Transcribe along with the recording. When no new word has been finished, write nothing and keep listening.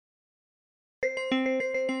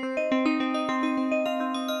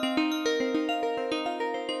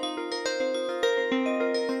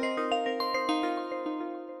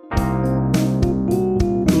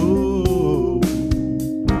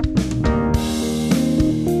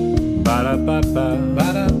Ba-da-ba-ba-ba,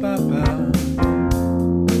 ba-da-ba-ba.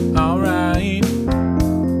 All right.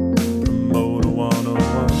 Promoter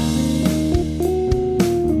 101.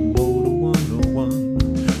 Promoter 101.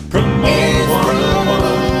 Promoter 101.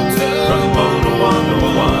 Promoter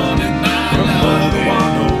 101. Promoter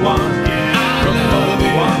 101. Promoter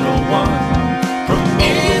 101. Promoter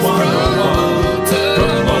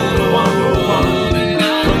 101.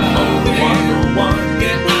 Promoter 101.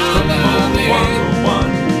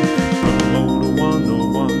 Promoter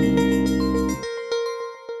 101.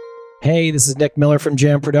 Hey, this is Nick Miller from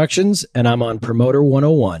Jam Productions, and I'm on Promoter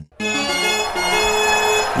 101.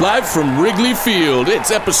 Live from Wrigley Field, it's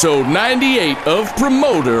episode 98 of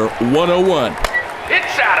Promoter 101.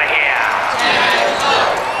 It's out of here!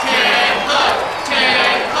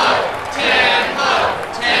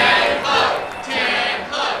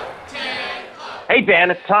 Hey,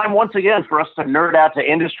 Dan, it's time once again for us to nerd out to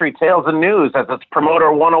industry tales and news as it's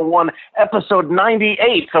Promoter 101, episode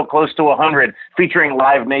 98, so close to 100, featuring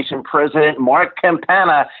Live Nation president Mark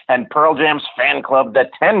Campana and Pearl Jam's fan club, the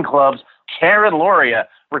 10 Clubs, Karen Lauria,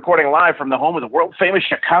 recording live from the home of the world-famous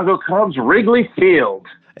Chicago Cubs, Wrigley Field.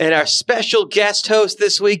 And our special guest host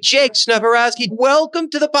this week, Jake Snovarowski. Welcome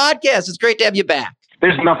to the podcast. It's great to have you back.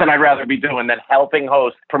 There's nothing I'd rather be doing than helping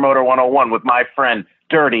host Promoter 101 with my friend,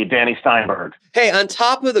 Dirty Danny Steinberg. Hey, on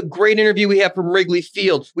top of the great interview we have from Wrigley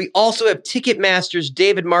Field, we also have Ticketmaster's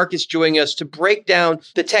David Marcus joining us to break down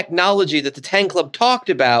the technology that the 10 Club talked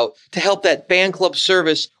about to help that fan club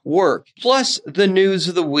service work, plus the news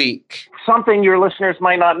of the week. Something your listeners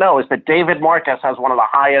might not know is that David Marcus has one of the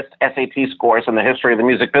highest SAT scores in the history of the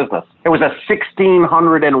music business. It was a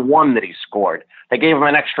 1,601 that he scored. They gave him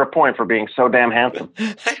an extra point for being so damn handsome.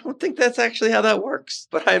 I don't think that's actually how that works,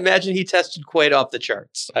 but I imagine he tested quite off the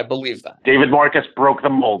charts. I believe that. David Marcus broke the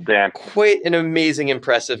mold, Dan. Quite an amazing,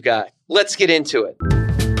 impressive guy. Let's get into it.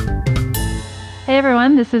 Hey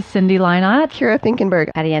everyone, this is Cindy Leinott, Kira Finkenberg,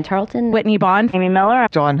 Patty Ann Tarleton, Whitney Bond, Amy Miller,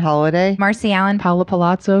 Dawn Holiday, Marcy Allen, Paula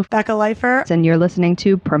Palazzo, Becca Leifer, and you're listening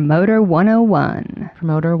to Promoter 101.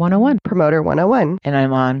 Promoter 101. Promoter 101. and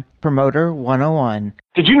I'm on Promoter 101.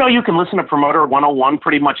 Did you know you can listen to Promoter 101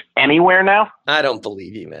 pretty much anywhere now? I don't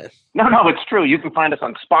believe you, man. No, it's true. You can find us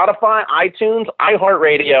on Spotify, iTunes,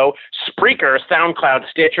 iHeartRadio, Spreaker, SoundCloud,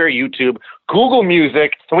 Stitcher, YouTube, Google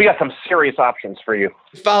Music. So we got some serious options for you.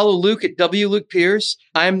 Follow Luke at Luke Pierce.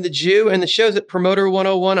 I'm the Jew, and the show's at Promoter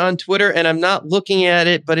 101 on Twitter, and I'm not looking at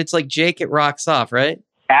it, but it's like Jake at Rocks Off, right?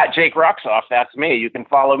 At Jake Rocksoff, that's me. You can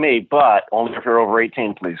follow me, but only if you're over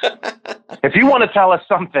 18, please. If you want to tell us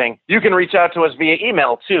something, you can reach out to us via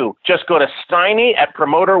email, too. Just go to Steiny at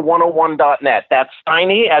promoter101.net. That's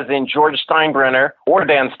Steiny, as in George Steinbrenner, or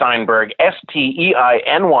Dan Steinberg, STEINY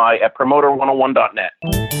at promoter101.net.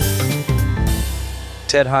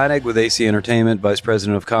 Ted Heinig with AC Entertainment, Vice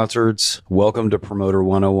President of Concerts. Welcome to Promoter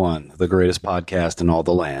 101, the greatest podcast in all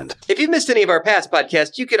the land. If you've missed any of our past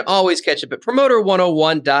podcasts, you can always catch up at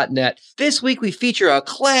promoter101.net. This week, we feature a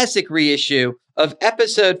classic reissue of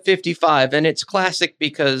episode 55, and it's classic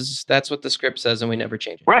because that's what the script says and we never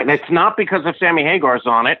change it. Right, and it's not because of Sammy Hagar's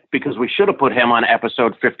on it, because we should have put him on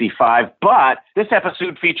episode 55, but this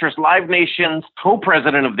episode features Live Nation's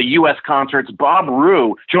co-president of the U.S. Concerts, Bob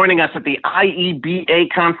Roux, joining us at the IEBA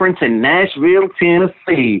conference in Nashville,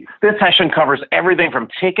 Tennessee. This session covers everything from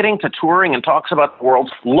ticketing to touring and talks about the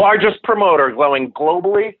world's largest promoter glowing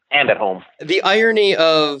globally and at home. The irony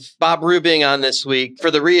of Bob Roux being on this week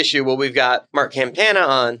for the reissue, well, we've got Mark Campana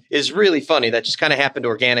on, is really funny. That just kind of happened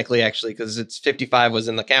organically, actually, because it's 55 was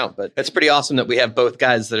in the count. But it's pretty awesome that we have both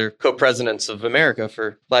guys that are co-presidents of America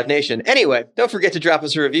for Live Nation. Anyway, don't forget to drop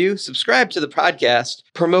us a review, subscribe to the podcast.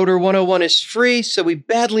 Promoter 101 is free, so we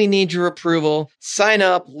badly need your approval. Sign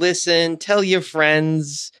up, listen, tell your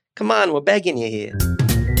friends. Come on, we're begging you here.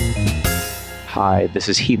 Hi, this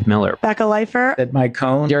is Heath Miller. Becca Leifer, Ed Mike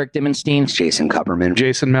Cohn. Derek Dimmenstein. Jason Kupperman.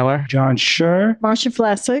 Jason Miller. John Schur. Marcia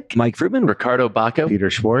Flessick. Mike Fruitman. Ricardo Bacco. Peter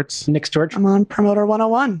Schwartz. Nick Storch. I'm on Promoter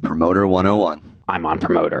 101. Promoter 101. I'm on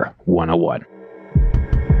Promoter 101.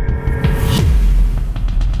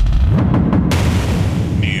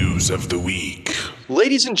 News of the week.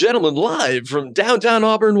 Ladies and gentlemen, live from downtown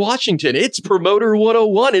Auburn, Washington, it's Promoter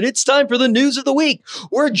 101, and it's time for the news of the week.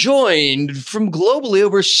 We're joined from globally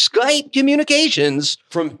over Skype communications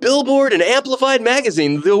from Billboard and Amplified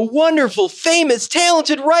Magazine, the wonderful, famous,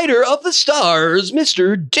 talented writer of The Stars,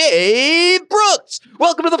 Mr. Dave Brooks.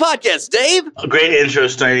 Welcome to the podcast, Dave. A great intro,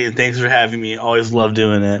 Steiny, and thanks for having me. Always love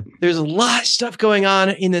doing it. There's a lot of stuff going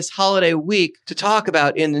on in this holiday week to talk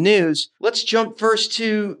about in the news. Let's jump first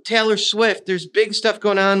to Taylor Swift. There's big stuff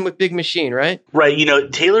going on with Big Machine, right? Right.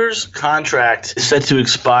 Taylor's contract is set to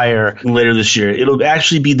expire later this year. It'll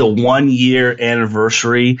actually be the 1-year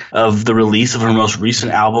anniversary of the release of her most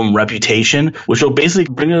recent album, Reputation, which will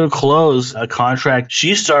basically bring to a close a contract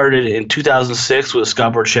she started in 2006 with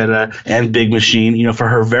Scott Borchetta and Big Machine, for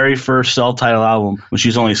her very first self-titled album when she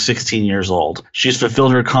was only 16 years old. She's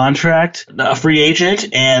fulfilled her contract, a free agent,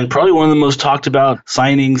 and probably one of the most talked about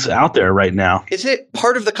signings out there right now. Is it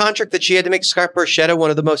part of the contract that she had to make Scott Borchetta one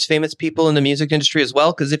of the most famous people in the music industry as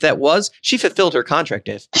well? Because if that was, she fulfilled her contract,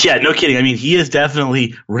 Dave. Yeah, no kidding. I mean, he has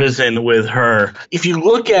definitely risen with her. If you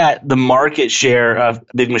look at the market share of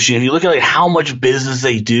Big Machine, if you look at how much business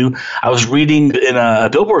they do, I was reading in a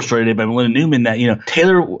Billboard story today by Melinda Newman that,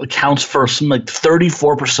 Taylor accounts for something like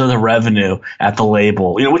 34% of the revenue at the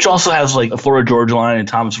label, which also has a Florida Georgia Line and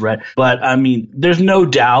Thomas Rhett. But I mean, there's no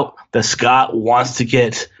doubt that Scott wants to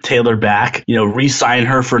get Taylor back, re-sign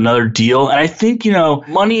her for another deal. And I think,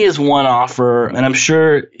 money is one offer, and I'm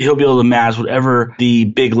sure he'll be able to match whatever the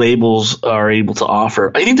big labels are able to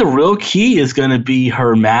offer. I think the real key is going to be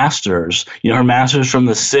her masters, her masters from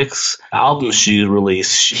the 6 albums she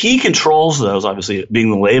released. He controls those, obviously, being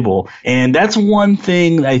the label. And that's one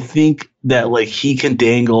thing I think that he can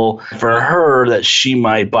dangle for her that she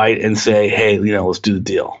might bite and say, hey, let's do the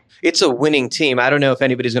deal. It's a winning team. I don't know if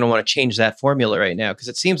anybody's going to want to change that formula right now because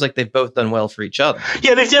it seems like they've both done well for each other.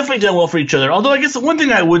 Yeah, they've definitely done well for each other. Although I guess the one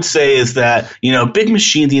thing I would say is that, Big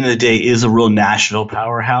Machine at the end of the day is a real national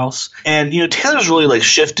powerhouse. And, Taylor's really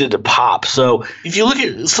shifted to pop. So if you look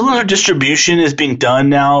at some of her distribution is being done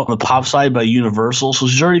now on the pop side by Universal. So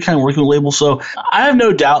she's already kind of working with labels. So I have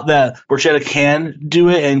no doubt that Borchetta can do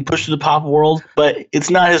it and push to the pop world, but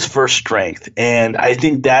it's not his first strength. And I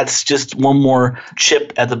think that's just one more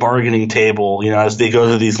chip at the bargaining table, as they go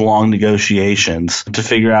through these long negotiations to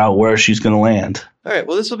figure out where she's going to land. All right.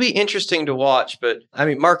 Well, this will be interesting to watch, but I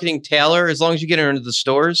mean, marketing Taylor, as long as you get her into the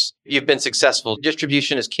stores, you've been successful.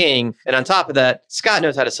 Distribution is king. And on top of that, Scott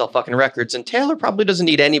knows how to sell fucking records, and Taylor probably doesn't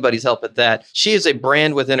need anybody's help at that. She is a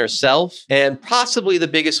brand within herself and possibly the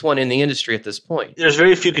biggest one in the industry at this point. There's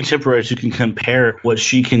very few contemporaries who can compare what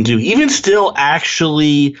she can do, even still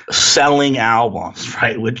actually selling albums,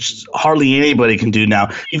 right? Which hardly anybody can do now.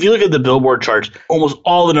 If you look at the Billboard charts, almost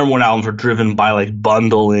all the number 1 albums are driven by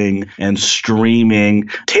bundling and streaming.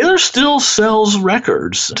 Taylor still sells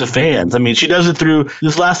records to fans. I mean, she does it through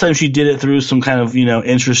this last time she did it through some kind of,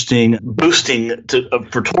 interesting boosting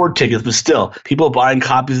for tour tickets, but still people buying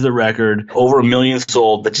copies of the record, over 1 million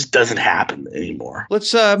sold. That just doesn't happen anymore.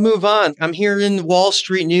 Let's move on. I'm hearing Wall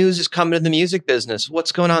Street News is coming to the music business.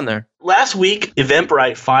 What's going on there? Last week,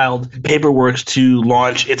 Eventbrite filed paperwork to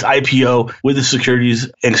launch its IPO with the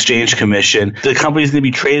Securities and Exchange Commission. The company is going to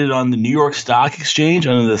be traded on the New York Stock Exchange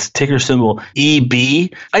under the ticker symbol EB.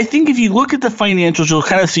 I think if you look at the financials, you'll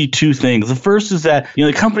kind of see two things. The first is that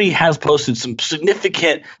the company has posted some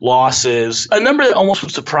significant losses, a number that almost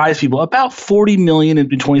would surprise people, about $40 million in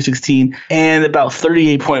 2016 and about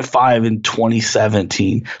 $38.5 in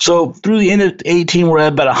 2017. So through the end of 2018, we're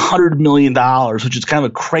at about $100 million, which is kind of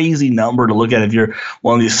a crazy number to look at if you're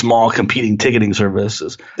one of these small competing ticketing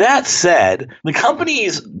services. That said, the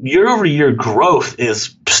company's year-over-year growth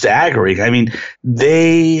is staggering. I mean,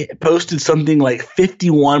 they posted something like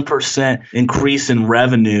 51% increase in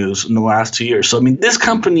revenues in the last 2 years. So, I mean, this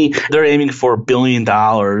company, they're aiming for $1 billion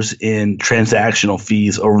in transactional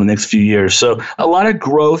fees over the next few years. So a lot of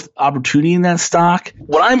growth opportunity in that stock.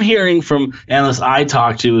 What I'm hearing from analysts I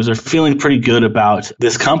talk to is they're feeling pretty good about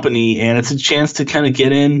this company, and it's a chance to kind of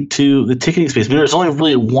get into the ticketing space. I mean, there's only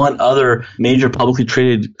really one other major publicly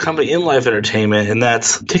traded company in live entertainment, and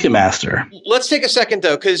that's Ticketmaster. Let's take a second,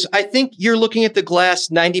 though, because I think you're looking at the glass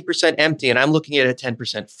 90% empty, and I'm looking at it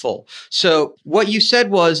 10% full. So what you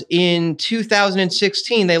said was in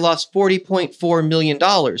 2016, they lost $40.4 million.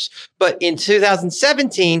 But in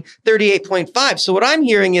 2017, 38.5. So what I'm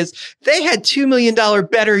hearing is they had $2 million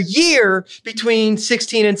better year between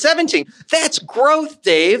 16 and 17. That's growth,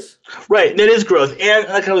 Dave. Right, that is growth. And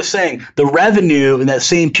like I was saying, the revenue in that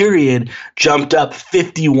same period jumped up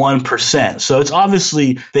 51%. So it's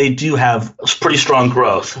obviously they do have pretty strong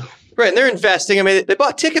growth. Right, and they're investing. I mean, they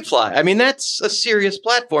bought Ticketfly. I mean, that's a serious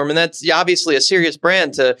platform, and that's obviously a serious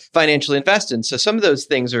brand to financially invest in. So some of those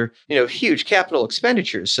things are, huge capital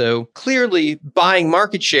expenditures. So clearly buying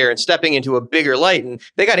market share and stepping into a bigger light. And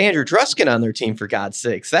they got Andrew Druskin on their team, for God's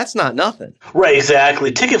sakes. That's not nothing. Right,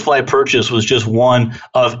 exactly. Ticketfly purchase was just one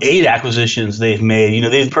of 8 acquisitions they've made.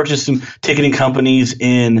 They've purchased some ticketing companies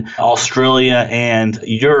in Australia and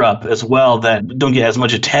Europe as well that don't get as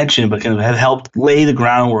much attention, but kind of have helped lay the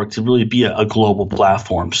groundwork to to really be a global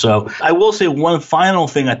platform. So I will say one final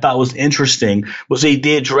thing I thought was interesting was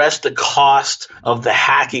they addressed the cost of the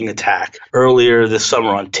hacking attack earlier this summer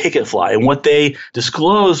on Ticketfly. And what they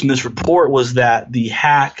disclosed in this report was that the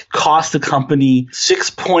hack cost the company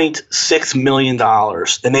 $6.6 million.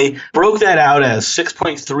 And they broke that out as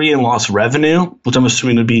 6.3 in lost revenue, which I'm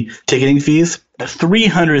assuming would be ticketing fees,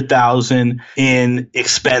 300,000 in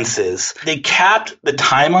expenses. They capped the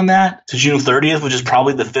time on that to June 30th, which is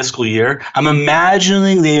probably the fiscal year. I'm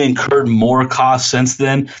imagining they've incurred more costs since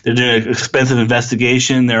then. They're doing an expensive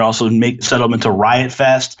investigation. They're also making settlement to Riot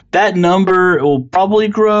Fest. That number will probably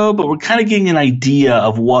grow, but we're kind of getting an idea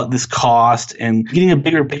of what this cost and getting a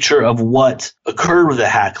bigger picture of what occurred with the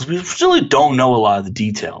hack, because we really don't know a lot of the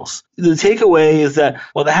details. The takeaway is that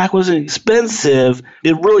while the hack wasn't expensive,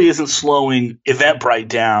 it really isn't slowing Eventbrite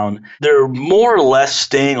down. They're more or less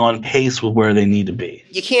staying on pace with where they need to be.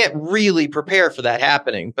 You can't really prepare for that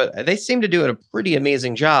happening, but they seem to do a pretty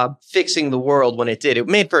amazing job fixing the world when it did. It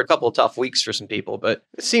made for a couple of tough weeks for some people, but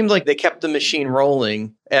it seemed like they kept the machine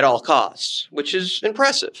rolling at all costs, which is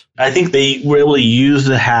impressive. I think they were able to use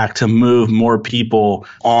the hack to move more people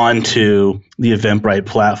onto the Eventbrite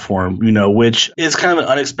platform, which is kind of an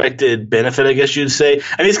unexpected benefit, I guess you'd say.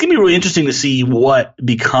 I mean, it's going to be really interesting to see what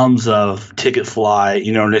becomes of Ticketfly,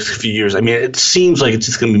 in the next few years. I mean, it seems like it's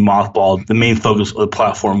just going to be mothballed. The main focus of the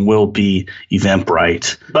platform will be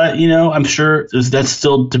Eventbrite. But, I'm sure that's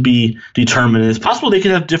still to be determined. It's possible they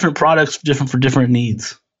could have different products for different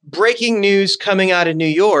needs. Breaking news coming out of New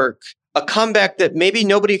York, a comeback that maybe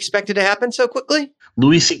nobody expected to happen so quickly.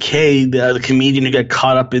 Louis C.K., the comedian who got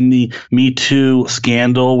caught up in the Me Too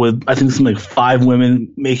scandal with, I think, something like 5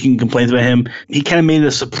 women making complaints about him. He kind of made a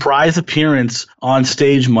surprise appearance on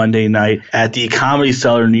stage Monday night at the Comedy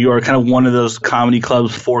Cellar in New York, kind of one of those comedy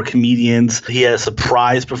clubs for comedians. He had a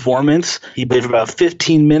surprise performance. He played for about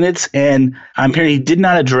 15 minutes, and I'm hearing he did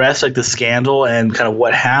not address the scandal and kind of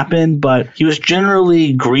what happened, but he was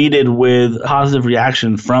generally greeted with positive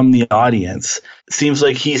reaction from the audience. It seems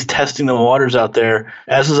like he's testing the waters out there,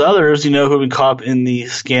 as is others, who have been caught up in the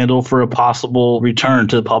scandal for a possible return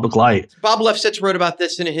to the public light. Bob Lefsetz wrote about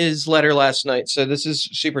this in his letter last night, so this is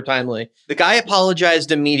super timely. The guy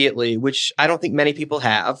apologized immediately, which I don't think many people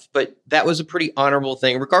have, but that was a pretty honorable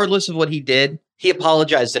thing. Regardless of what he did, he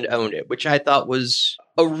apologized and owned it, which I thought was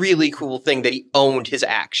a really cool thing, that he owned his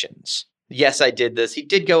actions. Yes, I did this. He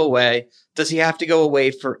did go away. Does he have to go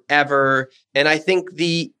away forever? And I think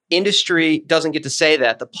the industry doesn't get to say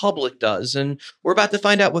that. The public does. And we're about to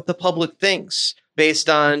find out what the public thinks based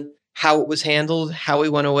on how it was handled, how he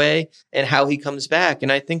went away, and how he comes back.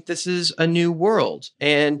 And I think this is a new world.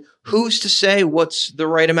 And who's to say what's the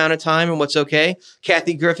right amount of time and what's okay?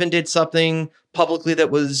 Kathy Griffin did something publicly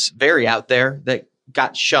that was very out there, that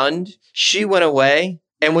got shunned. She went away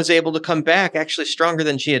and was able to come back actually stronger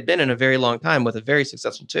than she had been in a very long time with a very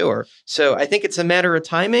successful tour. So I think it's a matter of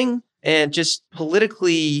timing and just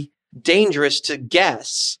politically dangerous to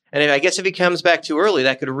guess. And I guess if he comes back too early,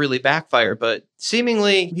 that could really backfire. But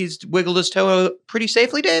seemingly he's wiggled his toe pretty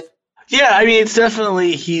safely, Dave. Yeah, I mean, it's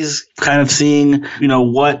definitely, he's kind of seeing,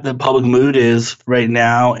 what the public mood is right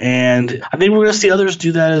now. And I think we're going to see others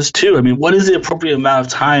do that as too. I mean, what is the appropriate amount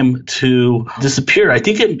of time to disappear? I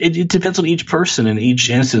think it depends on each person in each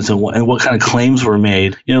instance and what kind of claims were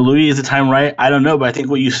made. Louis, is the time right? I don't know, but I think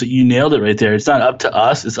what you nailed it right there. It's not up to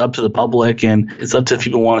us. It's up to the public, and it's up to if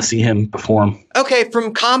people want to see him perform. Okay,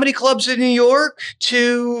 from comedy clubs in New York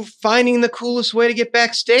to finding the coolest way to get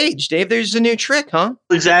backstage. Dave, there's a new trick, huh?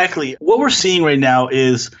 Exactly. What we're seeing right now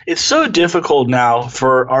is it's so difficult now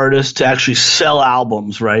for artists to actually sell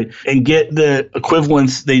albums, right? And get the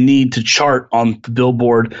equivalents they need to chart on the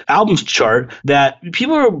Billboard albums chart, that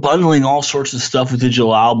people are bundling all sorts of stuff with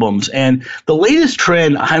digital albums. And the latest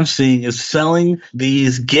trend I'm seeing is selling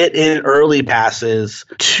these get in early passes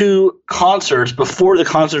to concerts before the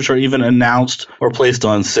concerts are even announced or placed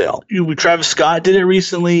on sale. Travis Scott did it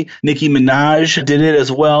recently. Nicki Minaj did it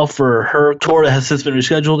as well for her tour that has since been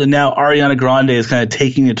rescheduled. And now Ariana Grande is kind of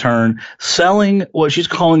taking a turn, selling what she's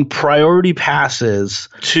calling priority passes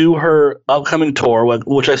to her upcoming tour,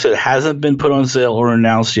 which I said hasn't been put on sale or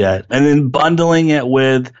announced yet, and then bundling it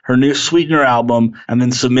with her new Sweetener album and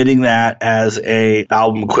then submitting that as a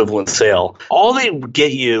album equivalent sale. All they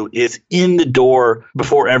get you is in the door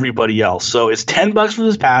before everybody else. So it's $10 for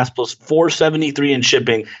this pass plus $4.73 in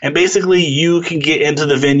shipping, and basically you can get into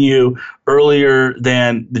the venue earlier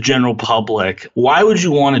than the general public. Why would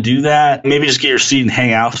you want to do that? Maybe just get your seat and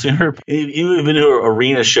hang out sooner. Even to an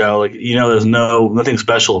arena show, like, there's nothing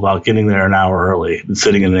special about getting there an hour early and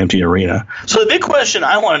sitting in an empty arena. So the big question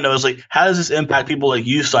I want to know is, like, how does this impact people like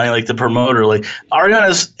you, Sonny, like the promoter? Like,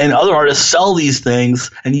 Ariana and other artists sell these things,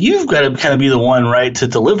 and you've got to kind of be the one, right, to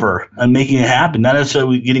deliver and making it happen, not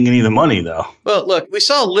necessarily getting any of the money, though. Well, look, we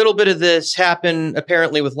saw a little bit of this happen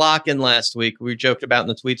apparently with Lock-In last week. We joked about in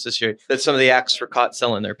the tweets this year that some of the acts were caught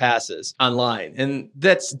selling their passes online. And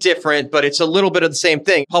that's different, but it's a little bit of the same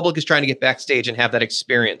thing. Public is trying to get backstage and have that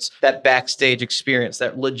experience, that backstage experience,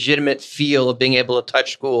 that legitimate feel of being able to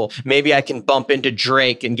touch School. Maybe I can bump into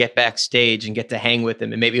Drake and get backstage and get to hang with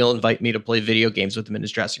him. And maybe he'll invite me to play video games with him in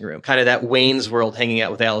his dressing room. Kind of that Wayne's World hanging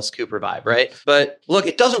out with Alice Cooper vibe, right? But look,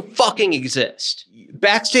 it doesn't fucking exist.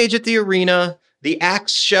 Backstage at the arena, the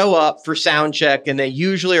acts show up for sound check, and they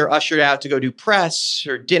usually are ushered out to go do press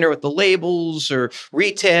or dinner with the labels or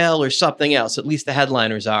retail or something else. At least the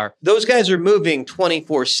headliners are. Those guys are moving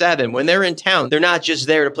 24/7. When they're in town, they're not just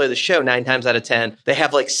there to play the show 9 times out of 10. They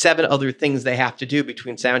have like 7 other things they have to do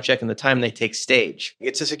between sound check and the time they take stage.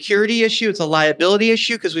 It's a security issue. It's a liability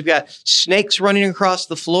issue because we've got snakes running across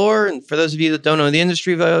the floor. And for those of you that don't know the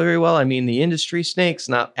industry very well, I mean the industry snakes,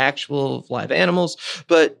 not actual live animals.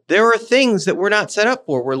 But there are things that we're not set up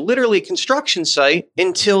for. We're literally a construction site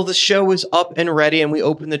until the show is up and ready and we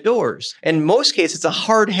open the doors. In most cases, it's a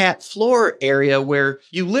hard hat floor area where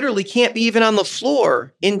you literally can't be even on the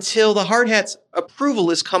floor until the hard hat's approval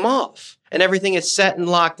has come off and everything is set and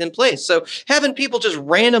locked in place. So having people just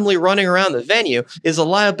randomly running around the venue is a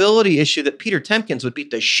liability issue that Peter Temkins would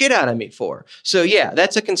beat the shit out of me for. So yeah,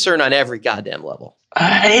 that's a concern on every goddamn level.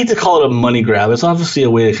 I hate to call it a money grab. It's obviously a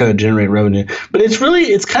way to kind of generate revenue, but it's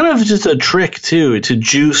kind of just a trick too, to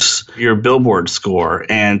juice your Billboard score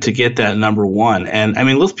and to get that number one. And I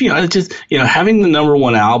mean, let's be honest, just, having the number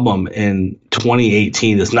one album in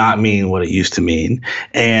 2018 does not mean what it used to mean.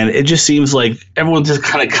 And it just seems like everyone's just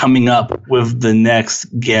kind of coming up with the next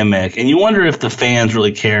gimmick. And you wonder if the fans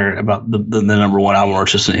really care about the number one album or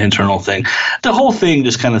it's just an internal thing. The whole thing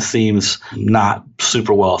just kind of seems not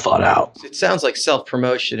super well thought out. It sounds like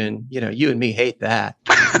self-promotion, and you and me hate that.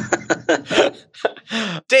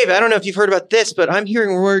 Dave, I don't know if you've heard about this, but I'm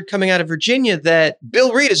hearing word coming out of Virginia that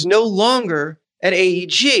Bill Reed is no longer at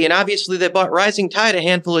AEG. And obviously they bought Rising Tide a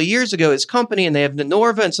handful of years ago, his company, and they have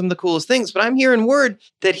Norva and some of the coolest things. But I'm hearing word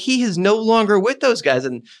that he is no longer with those guys.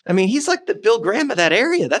 And I mean, he's like the Bill Graham of that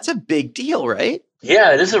area. That's a big deal, right?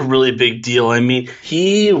 Yeah, it is a really big deal. I mean,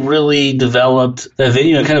 he really developed that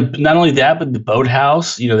venue, and kind of not only that, but the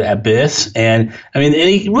Boathouse, the Abyss. And I mean, and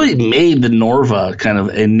he really made the Norva kind of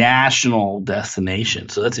a national destination.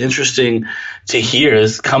 So that's interesting to hear.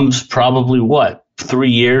 This comes probably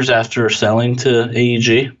 3 years after selling to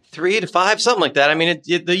AEG? 3 to 5, something like that. I mean,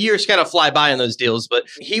 the years kind of fly by in those deals, but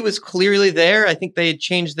he was clearly there. I think they had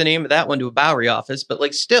changed the name of that one to a Bowery office,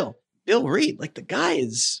 but still. Bill Reed, the guy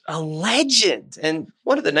is a legend and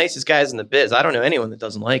one of the nicest guys in the biz. I don't know anyone that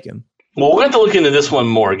doesn't like him. Well, we're going to have to look into this one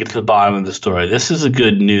more, get to the bottom of the story. This is a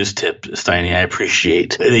good news tip, Steiny. I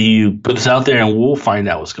appreciate that you put this out there, and we'll find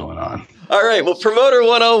out what's going on. All right. Well, Promoter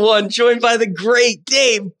 101, joined by the great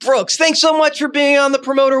Dave Brooks. Thanks so much for being on the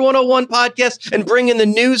Promoter 101 podcast and bringing the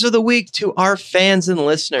news of the week to our fans and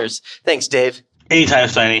listeners. Thanks, Dave. Anytime,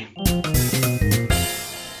 Steiny.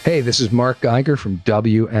 Hey, this is Mark Geiger from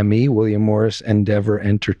WME, William Morris Endeavor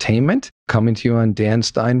Entertainment, coming to you on Dan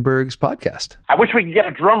Steinberg's podcast. I wish we could get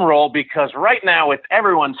a drum roll because right now it's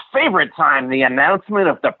everyone's favorite time, the announcement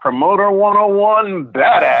of the Promoter 101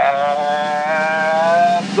 Badass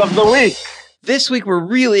of the Week. This week, we're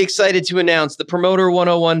really excited to announce the Promoter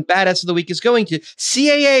 101 Badass of the Week is going to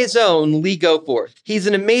CAA's own Lee Goforth. He's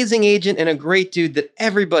an amazing agent and a great dude that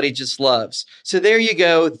everybody just loves. So there you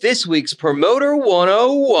go, this week's Promoter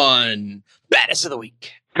 101 Badass of the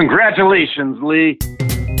Week. Congratulations, Lee.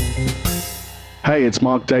 Hey, it's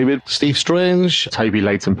Mark David, Steve Strange, Toby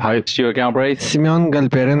Leighton Pope, Stuart Galbraith, Simeon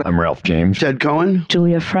Galperin, I'm Ralph James, Ted Cohen,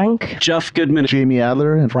 Julia Frank, Jeff Goodman, Jamie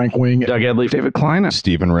Adler, and Frank Wing, Doug Edley, David Kleiner,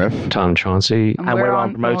 Stephen Riff, Tom Chauncey, and we're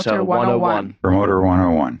on Promoter 101. Promoter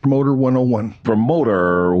 101. Promoter 101.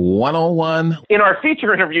 Promoter 101. In our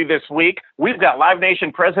feature interview this week, we've got Live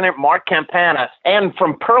Nation President Mark Campana and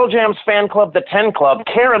from Pearl Jam's fan club, the 10 Club,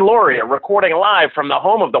 Karen Lauria, recording live from the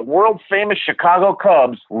home of the world-famous Chicago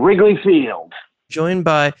Cubs, Wrigley Field. Joined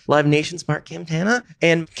by Live Nation's Mark Campana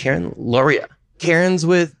and Karen Lauria. Karen's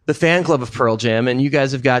with the fan club of Pearl Jam, and you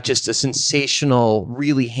guys have got just a sensational,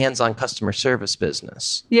 really hands-on customer service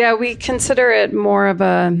business. Yeah, we consider it more of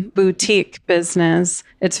a boutique business.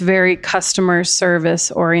 It's very customer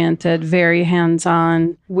service oriented, very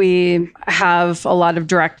hands-on. We have a lot of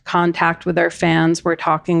direct contact with our fans. We're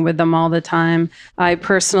talking with them all the time. I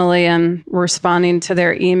personally am responding to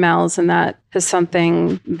their emails, and that is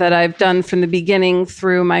something that I've done from the beginning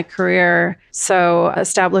through my career. So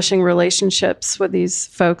establishing relationships with these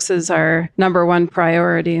folks is our number one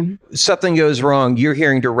priority. Something goes wrong, you're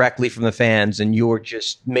hearing directly from the fans, and you're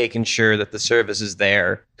just making sure that the service is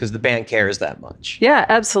there because the band cares that much. Yeah,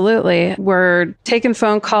 absolutely. We're taking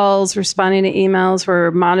phone calls, responding to emails.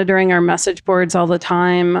 We're monitoring our message boards all the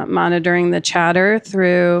time, monitoring the chatter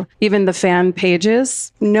through even the fan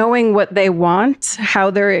pages, knowing what they want, how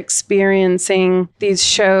they're experiencing these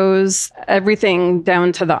shows, everything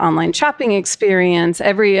down to the online shopping experience,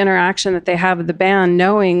 every interaction that they have with the band,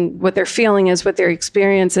 knowing what their feeling is, what their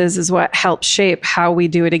experience is what helps shape how we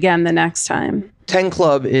do it again the next time. 10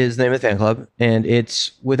 Club is the name of the fan club, and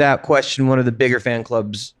it's without question one of the bigger fan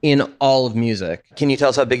clubs in all of music. Can you tell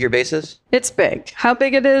us how big your base is? It's big. How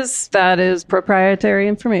big it is, that is proprietary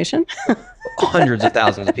information. Hundreds of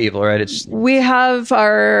thousands of people, right? We have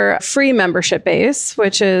our free membership base,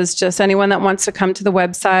 which is just anyone that wants to come to the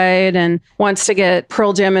website and wants to get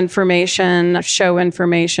Pearl Jam information, show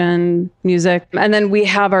information, music. And then we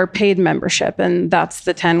have our paid membership, and that's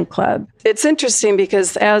the 10 Club. It's interesting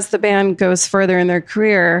because as the band goes further in their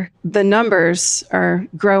career, the numbers are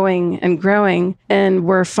growing and growing. And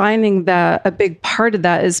we're finding that a big part of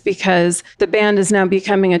that is because the band is now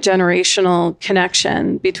becoming a generational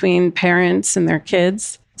connection between parents and their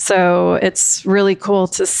kids. So it's really cool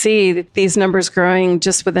to see these numbers growing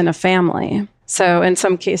just within a family. So in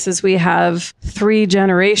some cases, we have 3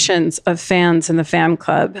 generations of fans in the fan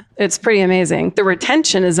club. It's pretty amazing. The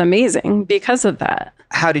retention is amazing because of that.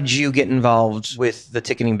 How did you get involved with the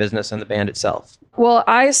ticketing business and the band itself? Well,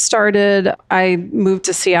 I moved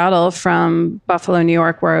to Seattle from Buffalo, New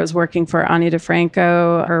York, where I was working for Ani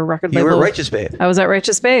DeFranco, her record label. You were at Righteous Babe. I was at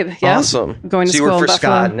Righteous Babe, yeah. Awesome. Going to so school you worked for in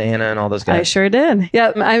Buffalo. Scott and Anna and all those guys. I sure did.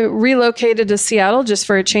 Yeah, I relocated to Seattle just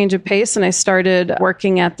for a change of pace, and I started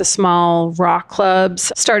working at the small rock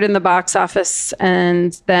clubs, started in the box office,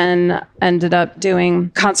 and then ended up doing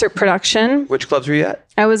concert production. Which clubs were you at?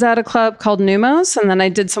 I was at a club called Numos, and then I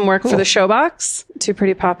did some work for the Showbox, 2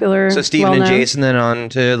 pretty popular. So Steven and Jason, then on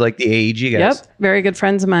to like the AEG guys. Yep, very good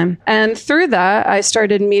friends of mine. And through that, I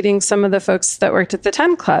started meeting some of the folks that worked at the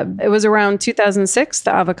 10 Club. It was around 2006,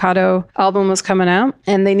 the Avocado album was coming out,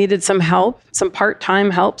 and they needed some help, some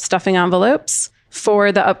part-time help stuffing envelopes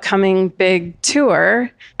for the upcoming big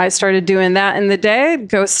tour. I started doing that in the day,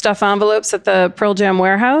 go stuff envelopes at the Pearl Jam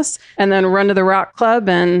warehouse, and then run to the rock club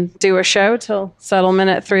and do a show till settlement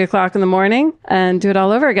at 3:00 in the morning and do it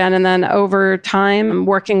all over again. And then over time,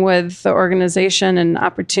 working with the organization, an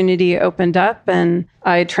opportunity opened up and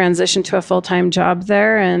I transitioned to a full-time job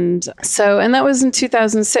there. And that was in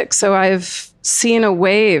 2006. So I've seen a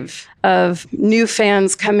wave of new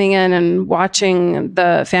fans coming in and watching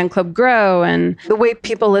the fan club grow. And the way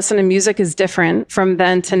people listen to music is different from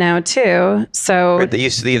then to now, too. So Right, they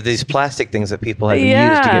used to have these plastic things that people had to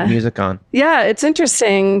use to get music on. Yeah, it's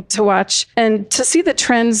interesting to watch and to see the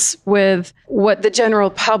trends with what the general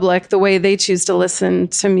public, the way they choose to listen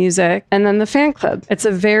to music, and then the fan club. It's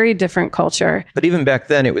a very different culture. But even back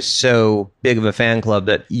then, it was so big of a fan club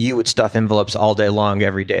that you would stuff envelopes all day long,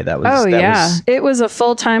 every day. It was a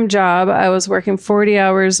full-time job. I was working 40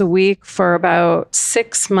 hours a week for about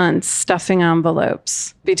 6 months stuffing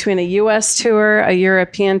envelopes between a U.S. tour, a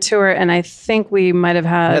European tour, and I think we might have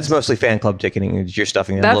had... That's mostly fan club ticketing. You're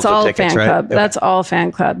stuffing envelopes with tickets, fan right? Club. Okay. That's all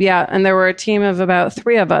fan club, yeah. And there were a team of about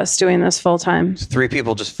 3 of us doing this full-time. So 3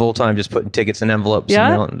 people just full-time, just putting tickets in envelopes.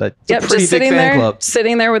 Yeah. And that's a pretty just big fan club.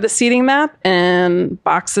 sitting there with a seating map and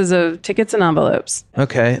boxes of tickets and envelopes.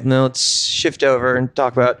 Okay, now let's shift over and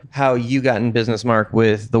talk about how you got in business, Mark,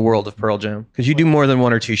 with the world of Pearl Jam. Because you do more than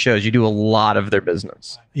 1 or 2 shows. You do a lot of their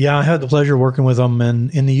business. Yeah, I had the pleasure of working with them.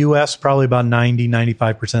 And in the U.S., probably about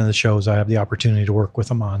 95% of the shows I have the opportunity to work with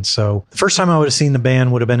them on. So the first time I would have seen the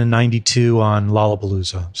band would have been in 92 on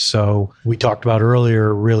Lollapalooza. So we talked about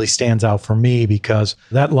earlier really stands out for me because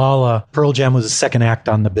that Lolla, Pearl Jam was the second act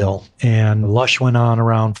on the bill. And Lush went on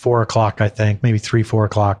around 4 o'clock, I think, maybe 3, 4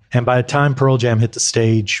 o'clock. And by the time Pearl Jam hit the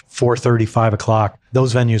stage, 4:30, 5 o'clock,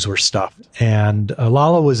 those venues were stuffed. And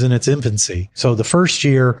Lala was in its infancy. So the first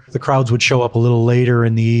year, the crowds would show up a little later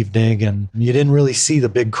in the evening, and you didn't really see the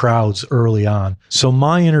big crowds early on. So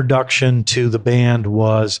my introduction to the band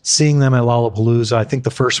was seeing them at Lollapalooza. I think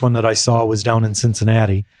the first one that I saw was down in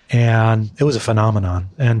Cincinnati. And it was a phenomenon.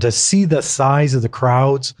 And to see the size of the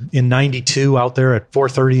crowds in 92 out there at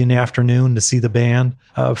 4:30 in the afternoon to see the band.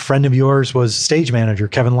 A friend of yours was stage manager,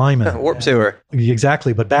 Kevin Lyman. Warped Tour.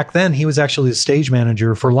 Exactly. But back then, he was actually the stage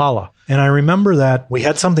manager for Lala. And I remember that we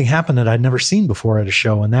had something happen that I'd never seen before at a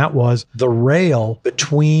show. And that was the rail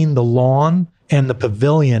between the lawn and the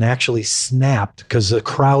pavilion actually snapped because the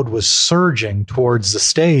crowd was surging towards the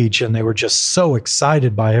stage, and they were just so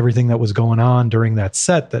excited by everything that was going on during that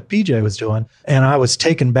set that PJ was doing. And I was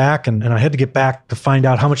taken back, and I had to get back to find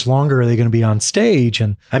out how much longer are they going to be on stage.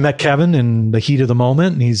 And I met Kevin in the heat of the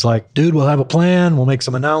moment, and he's like, dude, we'll have a plan. We'll make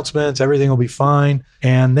some announcements. Everything will be fine.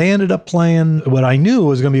 And they ended up playing what I knew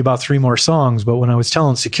was going to be about 3 more songs. But when I was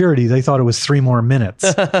telling security, they thought it was 3 more minutes.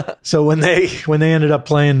 So when they ended up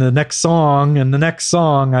playing the next song and the next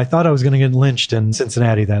song, I thought I was going to get lynched in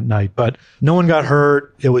Cincinnati that night. But no one got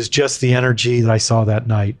hurt. It was just the energy that I saw that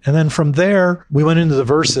night. And then from there, we went into the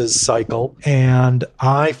Versus cycle. And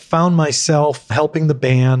I found myself helping the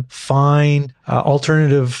band find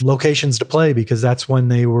alternative locations to play, because that's when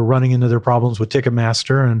they were running into their problems with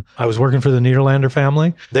Ticketmaster. And I was working for the Niederlander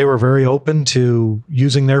family. They were very open to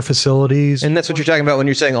using their facilities. And that's what you're talking about when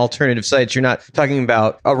you're saying alternative sites. You're not talking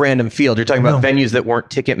about a random field. You're talking about venues that weren't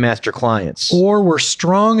Ticketmaster clients. Or were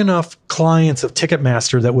strong enough clients of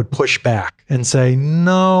Ticketmaster that would push back and say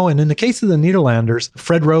no. And in the case of the Niederlanders,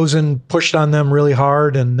 Fred Rosen pushed on them really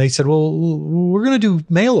hard, and they said, well, we're going to do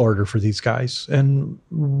mail order for these guys. And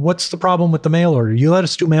what's the problem with the mail order? You let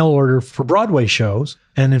us do mail order for Broadway shows.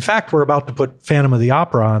 And in fact, we're about to put Phantom of the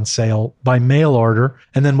Opera on sale by mail order.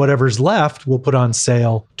 And then whatever's left, we'll put on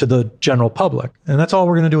sale to the general public. And that's all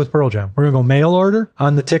we're going to do with Pearl Jam. We're going to go mail order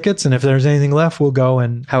on the tickets. And if there's anything left, we'll go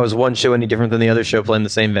and... How is one show any different than the other show playing the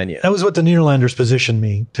same venue? That was what the Niederlanders positioned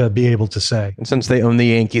me to be able to say. And since they own the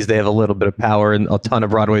Yankees, they have a little bit of power in a ton of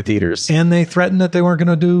Broadway theaters. And they threatened that they weren't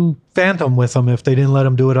going to do Phantom with them if they didn't let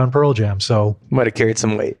them do it on Pearl Jam. So might have carried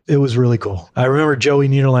some weight. It was really cool. I remember Joey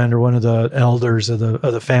Niederlander, one of the elders of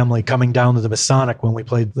the family, coming down to the Masonic when we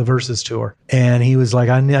played the Versus tour. And he was like,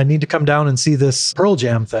 I need to come down and see this Pearl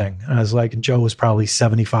Jam thing. And I was like, and Joe was probably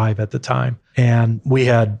 75 at the time. And we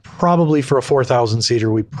had probably, for a 4,000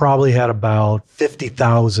 seater, we probably had about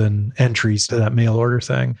 50,000 entries to that mail order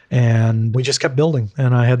thing. And we just kept building.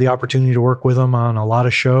 And I had the opportunity to work with them on a lot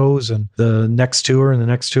of shows and the next tour and the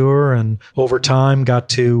next tour. And over time, got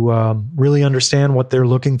to really understand what they're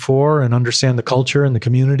looking for and understand the culture and the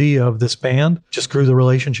community of this band. Just grew the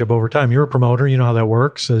relationship over time. You're a promoter. You know how that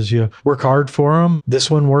works. As you work hard for them,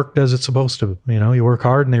 this one worked as it's supposed to. You know, you work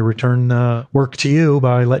hard and they return work to you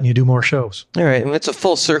by letting you do more shows. All right, and it's a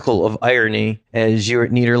full circle of irony, as you were at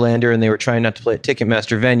Niederlander and they were trying not to play at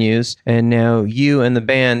Ticketmaster venues, and now you and the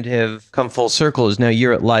band have come full circle, as now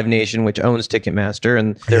you're at Live Nation, which owns Ticketmaster,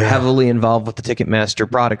 and they're heavily involved with the Ticketmaster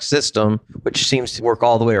product system, which seems to work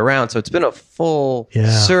all the way around. So it's been a full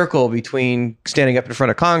circle between standing up in front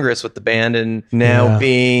of Congress with the band and now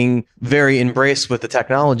being very embraced with the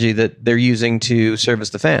technology that they're using to service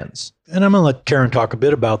the fans. And I'm going to let Karen talk a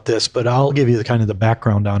bit about this, but I'll give you the kind of the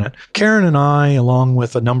background on it. Karen and I, along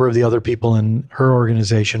with a number of the other people in her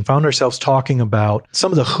organization, found ourselves talking about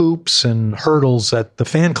some of the hoops and hurdles that the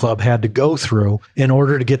fan club had to go through in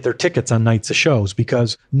order to get their tickets on nights of shows.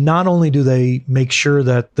 Because not only do they make sure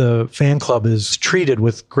that the fan club is treated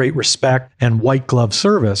with great respect and white glove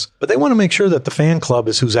service, but they want to make sure that the fan club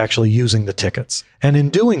is who's actually using the tickets. And in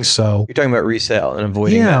doing so... You're talking about resale and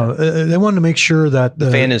avoiding that. They want to make sure that...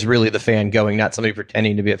 The fan is really the fan going, not somebody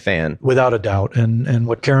pretending to be a fan. Without a doubt. And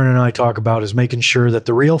what Karen and I talk about is making sure that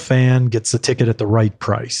the real fan gets the ticket at the right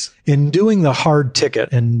price. In doing the hard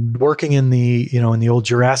ticket and working in the, in the old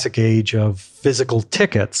Jurassic age of physical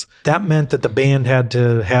tickets, that meant that the band had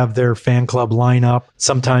to have their fan club line up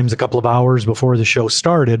sometimes a couple of hours before the show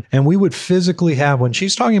started. And we would physically have, when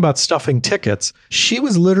she's talking about stuffing tickets, she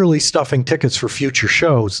was literally stuffing tickets for future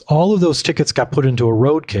shows. All of those tickets got put into a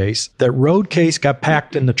road case. That road case got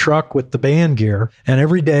packed in the truck with the band gear. And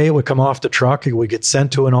every day it would come off the truck. It would get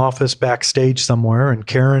sent to an office backstage somewhere. And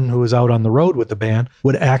Karen, who was out on the road with the band,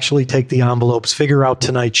 would actually take the envelopes, figure out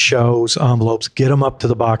tonight's show's envelopes, get them up to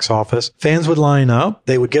the box office. Fans would line up,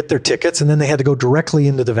 they would get their tickets, and then they had to go directly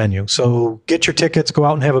into the venue. So get your tickets, go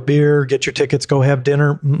out and have a beer, get your tickets, go have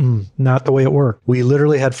dinner. Not the way it worked. We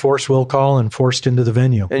literally had forced will call and forced into the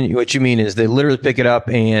venue. And what you mean is they literally pick it up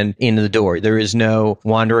and into the door. There is no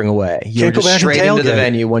wandering away. You're just straight into the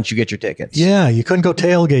venue once you get your tickets. Yeah, you couldn't go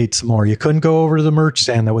tailgate some more. You couldn't go over to the merch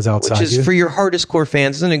stand that was outside. Which is, for your hardest core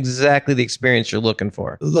fans, isn't exactly the experience you're looking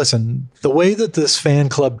for. Listen, the way that this fan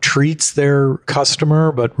club treats their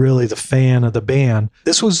customer, but really the fan of the band,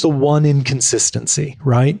 this was the one inconsistency,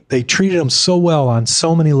 right? They treated them so well on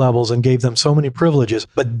so many levels and gave them so many privileges,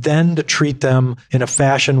 but then to treat them in a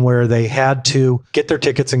fashion where they had to get their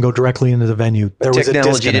tickets and go directly into the venue. There was a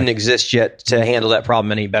Technology disconnect. didn't exist yet to handle that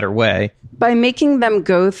problem any better way. By making them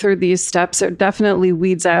go through these steps, it definitely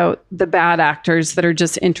weeds out the bad actors that are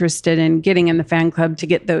just interested in getting in the fan club to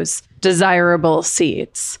get those desirable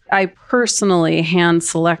seats. I personally hand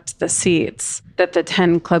select the seats that the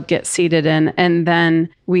 10 Club gets seated in, and then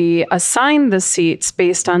we assign the seats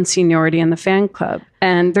based on seniority in the fan club.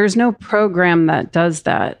 And there's no program that does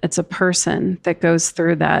that. It's a person that goes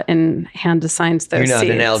through that and hand assigns those seats.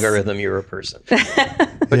 You're not an algorithm, you're a person.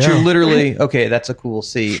 But you're literally, okay, that's a cool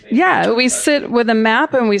seat. Yeah, we sit with a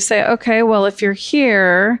map and we say, okay, well, if you're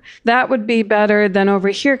here, that would be better than over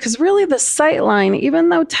here. Because really the sight line, even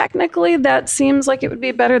though technically that seems like it would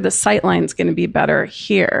be better, the sight line's going to be better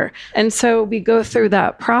here. And so we go through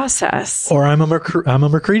that process. Or I'm a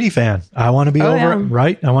McCready fan. I want to be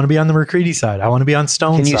right? I want to be on the McCready side. I want to be on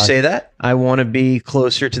Stone's Can you side. say that? I want to be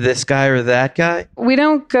closer to this guy or that guy? We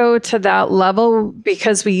don't go to that level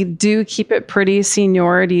because we do keep it pretty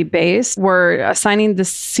seniority based. We're assigning the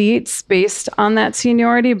seats based on that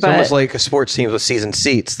seniority, It's but almost like a sports team with season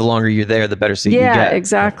seats. The longer you're there, the better seat you yeah, get.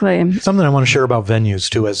 exactly. Something I want to share about venues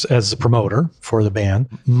too, as the promoter for the band.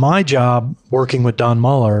 My job working with Don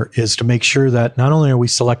Muller is to make sure that not only are we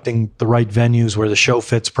selecting the right venues where the show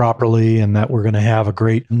fits properly and that we're going to have a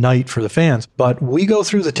great night for the fans, but we go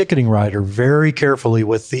through the ticketing rider very carefully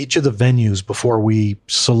with each of the venues before we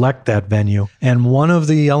select that venue. And one of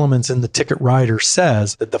the elements in the ticket rider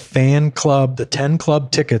says that the fan club, the 10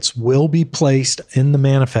 Club tickets will be placed in the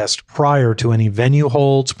manifest prior to any venue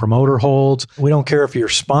holds, promoter holds. We don't care if you're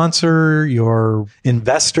sponsor, your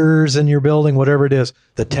investors in your building, whatever it is.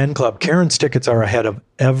 The 10 Club, Karen's tickets are ahead of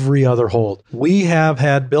every other hold. We have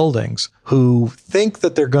had buildings who think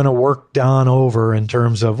that they're going to work Don over in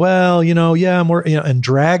terms of, well, and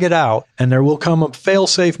drag it out. And there will come a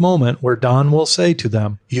fail-safe moment where Don will say to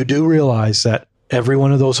them, you do realize that every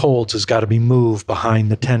one of those holds has got to be moved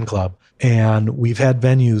behind the 10 Club. And we've had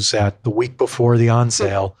venues that the week before the on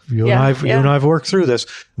sale, you and I have worked through this.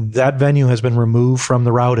 That venue has been removed from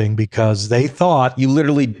the routing because they thought the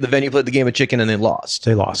venue played the game of chicken and they lost.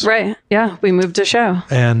 They lost. Right. Yeah. We moved a show.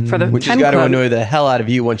 And for the which has got to annoy the hell out of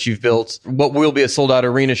you once you've built what will be a sold out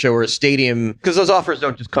arena show or a stadium, because those offers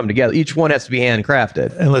don't just come together. Each one has to be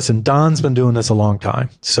handcrafted. And listen, Don's been doing this a long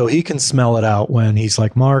time, so he can smell it out when he's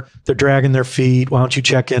like, Mark, they're dragging their feet. Why don't you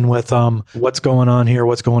check in with them? What's going on here?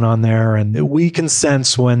 What's going on there? And we can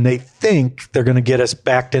sense when they think they're going to get us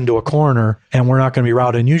backed into a corner and we're not going to be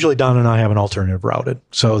routed. And usually Don and I have an alternative routed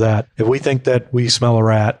so that if we think that we smell a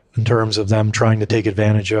rat in terms of them trying to take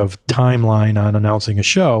advantage of timeline on announcing a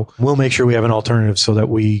show, we'll make sure we have an alternative so that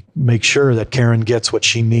we make sure that Karen gets what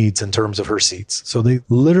she needs in terms of her seats. So they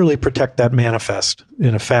literally protect that manifest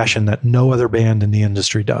in a fashion that no other band in the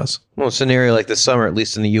industry does. Well, a scenario like this summer, at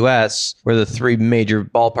least in the U.S., where the three major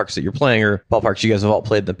ballparks that you're playing are ballparks you guys have all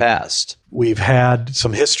played in the past. We've had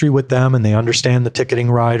some history with them and they understand the ticketing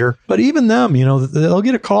rider. But even them, they'll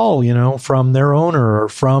get a call, from their owner or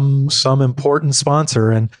from some important sponsor.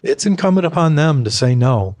 And it's incumbent upon them to say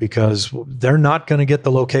no because they're not going to get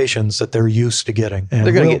the locations that they're used to getting. And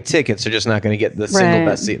they're going to get tickets. They're just not going to get the single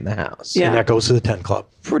best seat in the house. Yeah. And that goes to the 10 Club.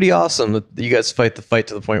 Pretty awesome that you guys fight the fight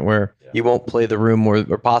to the point where you won't play the room or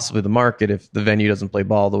possibly the market if the venue doesn't play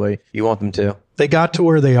ball the way you want them to. They got to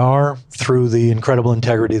where they are through the incredible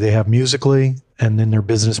integrity they have musically and in their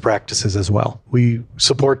business practices as well. We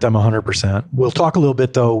support them 100%. We'll talk a little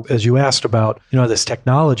bit, though, as you asked about, this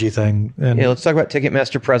technology thing. And let's talk about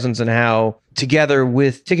Ticketmaster presence and how, together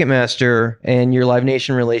with Ticketmaster and your Live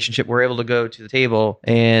Nation relationship, we're able to go to the table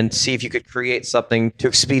and see if you could create something to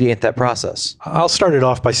expedite that process. I'll start it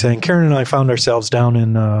off by saying Karen and I found ourselves down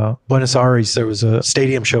in Buenos Aires. There was a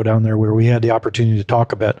stadium show down there where we had the opportunity to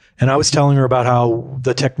talk a bit. And I was telling her about how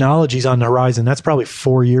the technology's on the horizon. That's probably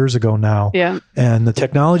 4 years ago now. Yeah. And the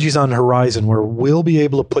technology's on the horizon where we'll be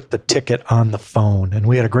able to put the ticket on the phone. And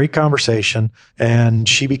we had a great conversation and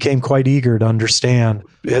she became quite eager to understand,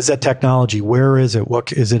 is that technology, where is it?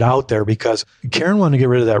 What is it out there? Because Karen wanted to get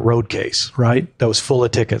rid of that road case, right? That was full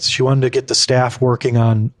of tickets. She wanted to get the staff working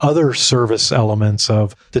on other service elements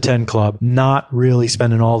of the 10 Club, not really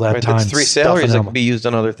spending all that time. That's 3 salaries that could be used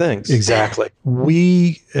on other things. Exactly.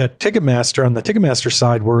 We at Ticketmaster, on the Ticketmaster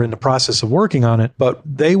side, were in the process of working on it, but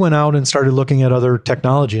they went out and started looking looking at other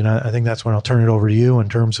technology. And I think that's when I'll turn it over to you in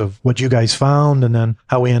terms of what you guys found and then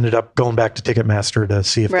how we ended up going back to Ticketmaster to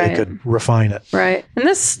see if they could refine it. Right. And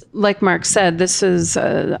this, like Mark said, this is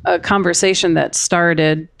a conversation that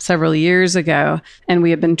started several years ago, and we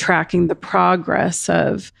have been tracking the progress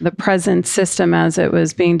of the present system as it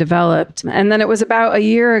was being developed. And then it was about a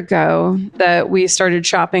year ago that we started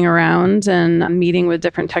shopping around and meeting with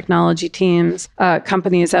different technology teams,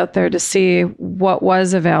 companies out there to see what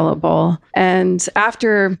was available. And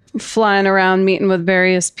after flying around, meeting with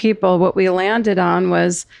various people, what we landed on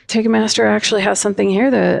was Ticketmaster actually has something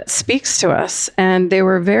here that speaks to us. And they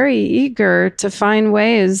were very eager to find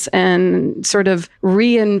ways and sort of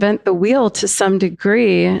reinvent the wheel to some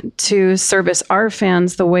degree to service our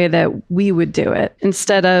fans the way that we would do it.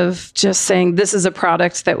 Instead of just saying, this is a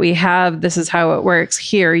product that we have, this is how it works,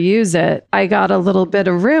 here, use it. I got a little bit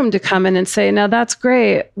of room to come in and say, now that's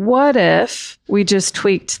great. What if we just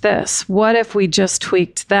tweaked this? What if we just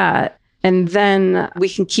tweaked that? And then we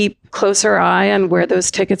can keep closer eye on where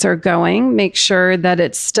those tickets are going, make sure that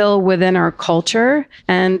it's still within our culture.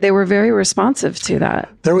 And they were very responsive to that.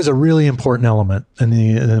 There was a really important element, and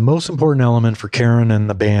the most important element for Karen and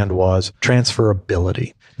the band was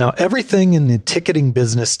transferability. Now, everything in the ticketing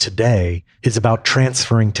business today is about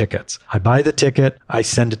transferring tickets. I buy the ticket, I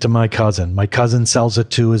send it to my cousin. My cousin sells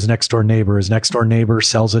it to his next door neighbor. His next door neighbor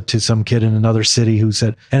sells it to some kid in another city who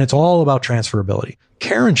said, and it's all about transferability.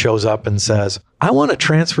 Karen shows up and says, I want to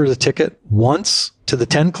transfer the ticket once to the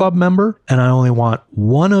 10 Club member, and I only want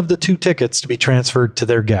one of the two tickets to be transferred to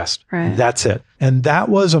their guest. Right. That's it. And that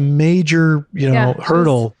was a major,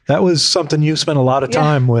 hurdle. That was something you spent a lot of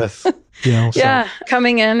time with.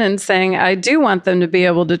 Coming in and saying, I do want them to be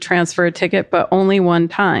able to transfer a ticket, but only one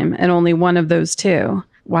time and only one of those two.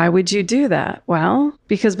 Why would you do that? Well,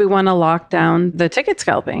 because we want to lock down the ticket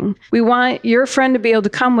scalping. We want your friend to be able to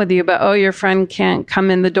come with you, but your friend can't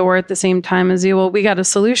come in the door at the same time as you. Well, we got a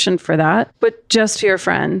solution for that, but just for your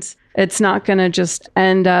friends. It's not going to just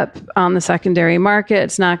end up on the secondary market.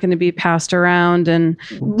 It's not going to be passed around and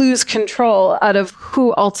lose control out of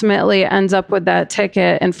who ultimately ends up with that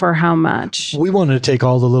ticket and for how much. We wanted to take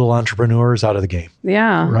all the little entrepreneurs out of the game.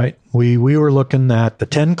 Yeah. Right. We were looking at the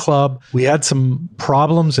 10 Club. We had some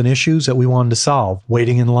problems and issues that we wanted to solve.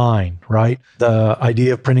 Waiting in line, right? The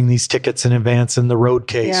idea of printing these tickets in advance in the road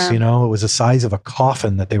case, it was the size of a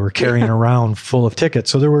coffin that they were carrying around full of tickets.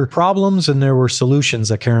 So there were problems and there were solutions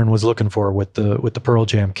that Karen was looking for with the Pearl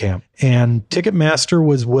Jam camp. And Ticketmaster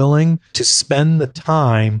was willing to spend the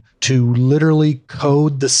time to literally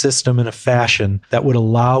code the system in a fashion that would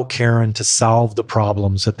allow Karen to solve the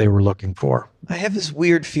problems that they were looking for. I have this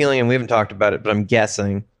weird feeling, and we haven't talked about it, but I'm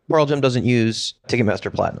guessing Pearl Jam doesn't use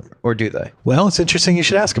Ticketmaster Platinum, or do they? Well, it's interesting you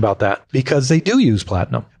should ask about that because they do use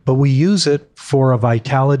Platinum, but we use it for a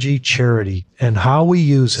Vitalogy charity. And how we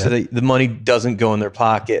use it. So the money doesn't go in their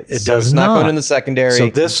pocket. It does it's not going in the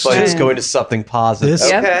secondary, but it's going to something positive.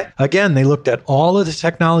 Again, they looked at all of the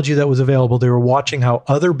technology that was available. They were watching how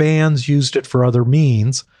other bands used it for other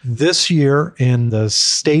means. This year, in the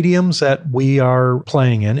stadiums that we are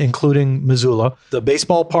playing in, including Missoula, the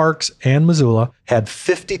baseball parks and Missoula had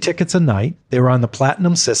 50 tickets a night. They were on the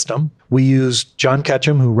Platinum system. We used John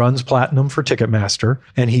Ketchum, who runs Platinum for Ticketmaster,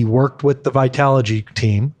 and he worked with the Vitalogy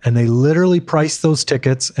team, and they literally priced those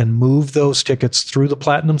tickets and moved those tickets through the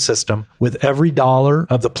Platinum system with every dollar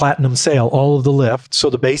of the Platinum sale, all of the lift. So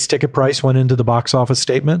the base ticket price went into the box office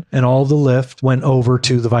statement, and all of the lift went over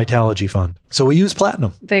to the Vitalogy fund. So we use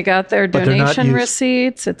Platinum. They got their donation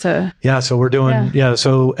receipts. So we're doing,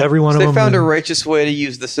 so every one of them. They found a righteous way to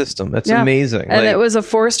use the system. That's amazing. And it was a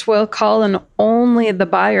forced will call, and only the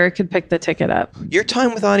buyer could pick the ticket up. Your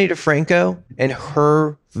time with Ani DeFranco and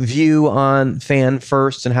her view on fan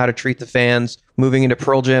first and how to treat the fans, moving into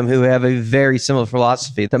Pearl Jam, who have a very similar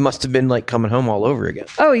philosophy, that must have been like coming home all over again.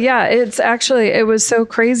 Oh yeah, it was so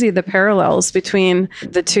crazy, the parallels between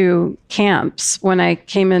the two camps. When I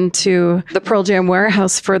came into the Pearl Jam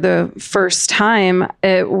warehouse for the first time,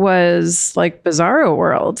 it was like Bizarro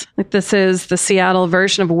World. Like, this is the Seattle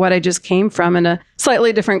version of what I just came from, in a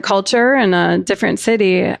slightly different culture and a different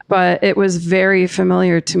city, but it was very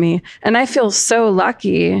familiar to me. And I feel so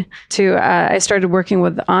lucky to, I started working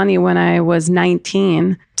with Ani when I was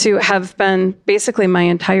 19, to have been basically my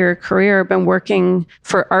entire career been working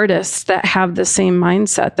for artists that have the same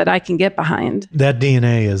mindset that I can get behind. That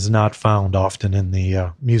DNA is not found often in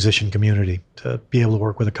the musician community. To be able to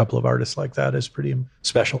work with a couple of artists like that is pretty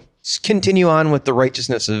special. Let's continue on with the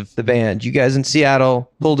righteousness of the band. You guys in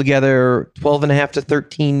Seattle pulled together $12.5 to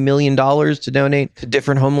 $13 million to donate to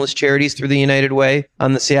different homeless charities through the United Way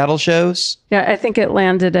on the Seattle shows. Yeah, I think it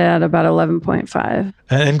landed at about 11.5.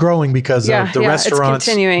 And growing because of the restaurants.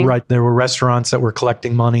 It's continuing. Right. There were restaurants that were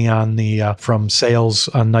collecting money on the from sales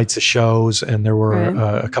on nights of shows, and there were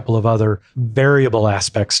a couple of other variable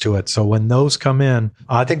aspects to it. So when those come in,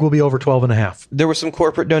 I think we'll be over 12.5. There was some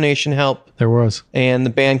corporate donation help. There was. And the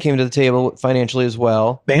band came to the table financially as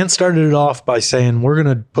well. Band started it off by saying, we're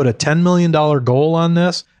going to put a $10 million goal on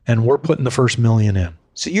this, and we're putting the first $1 million in.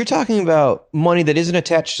 So you're talking about money that isn't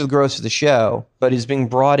attached to the gross of the show, but is being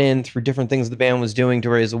brought in through different things the band was doing to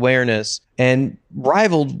raise awareness and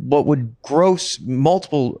rivaled what would gross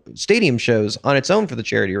multiple stadium shows on its own for the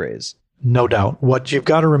charity raise. No doubt. What you've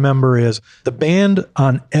got to remember is the band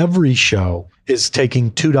on every show is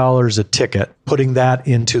taking $2 a ticket, putting that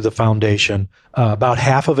into the foundation. About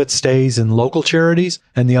half of it stays in local charities,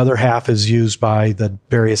 and the other half is used by the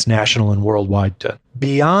various national and worldwide.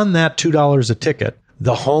 Beyond that $2 a ticket,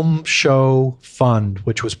 the home show fund,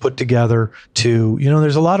 which was put together to,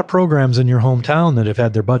 there's a lot of programs in your hometown that have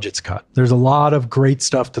had their budgets cut. There's a lot of great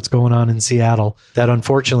stuff that's going on in Seattle that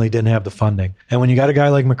unfortunately didn't have the funding. And when you got a guy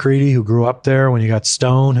like McCready who grew up there, when you got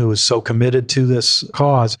Stone who is so committed to this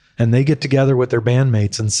cause, and they get together with their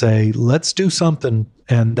bandmates and say, let's do something.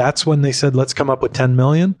 And that's when they said, let's come up with 10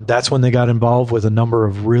 million. That's when they got involved with a number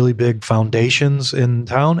of really big foundations in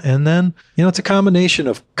town. And then, it's a combination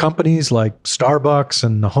of companies like Starbucks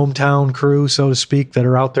and the hometown crew, so to speak, that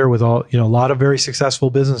are out there with a lot of very successful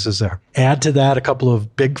businesses there. Add to that a couple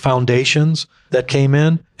of big foundations that came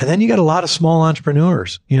in. And then you got a lot of small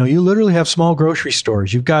entrepreneurs. You literally have small grocery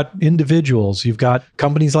stores. You've got individuals. You've got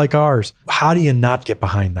companies like ours. How do you not get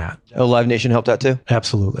behind that? Oh, Live Nation helped out too?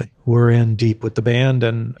 Absolutely. We're in deep with the band,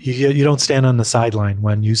 and you don't stand on the sideline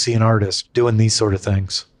when you see an artist doing these sort of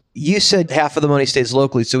things. You said half of the money stays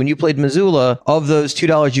locally. So when you played Missoula, of those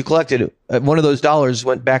 $2 you collected, one of those dollars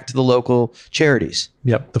went back to the local charities.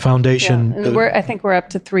 Yep. The foundation. Yeah, and I think we're up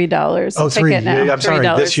to $3. Oh, $3. Now. I'm sorry.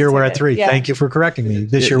 This year we're at $3. Yeah. Thank you for correcting me.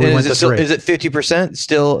 This year we went to $3. Is it 50%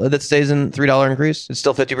 still that stays in $3 increase? It's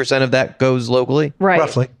still 50% of that goes locally? Right.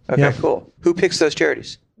 Roughly. Okay, cool. Who picks those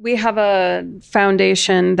charities? We have a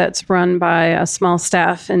foundation that's run by a small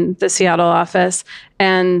staff in the Seattle office,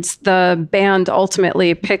 and the band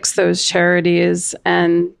ultimately picks those charities,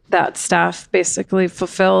 and that staff basically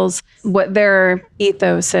fulfills what their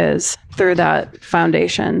ethos is through that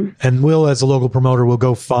foundation. And we'll, as a local promoter, will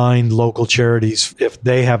go find local charities if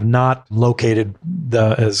they have not located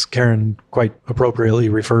as Karen quite appropriately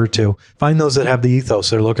referred to, find those that have the ethos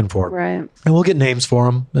they're looking for. Right. And we'll get names for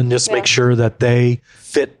them and just make sure that they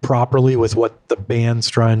fit properly with what the band's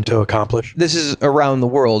trying to accomplish. This is around the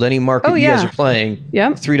world. Any market you guys are playing,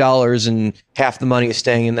 $3 and half the money is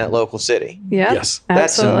staying in that local city. Yeah. Yes.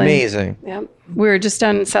 That's amazing. Yep. We were just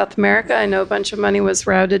down in South America. I know a bunch of money was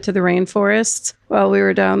routed to the rainforests while we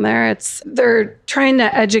were down there. They're trying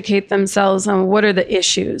to educate themselves on what are the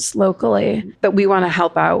issues locally that we want to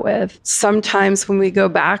help out with. Sometimes when we go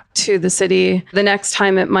back to the city, the next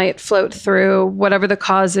time it might float through whatever the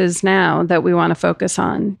cause is now that we want to focus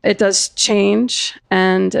on. It does change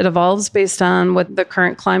and it evolves based on what the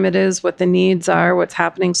current climate is, what the needs are, what's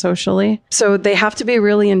happening socially. So they have to be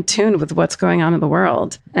really in tune with what's going on in the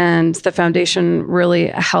world. And the foundation really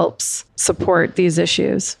helps support these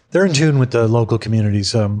issues. They're in tune with the local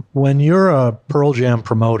communities. When you're a Pearl Jam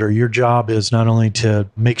promoter, your job is not only to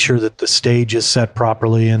make sure that the stage is set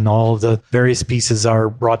properly and all of the various pieces are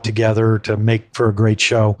brought together to make for a great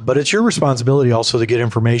show, but it's your responsibility also to get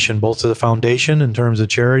information both to the foundation in terms of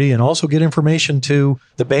charity and also get information to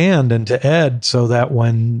the band and to Ed so that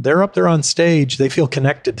when they're up there on stage, they feel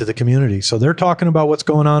connected to the community. So they're talking about what's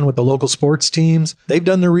going on with the local sports teams. They've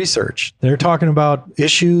done their research. They're talking about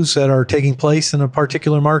issues that are taking place in a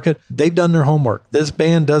particular market. They've done their homework. This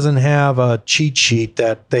band doesn't have a cheat sheet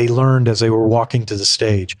that they learned as they were walking to the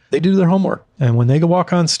stage. They do their homework. And when they go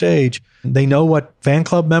walk on stage, they know what fan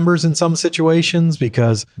club members in some situations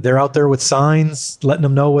because they're out there with signs letting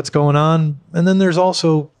them know what's going on. And then there's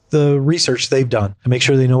also the research they've done to make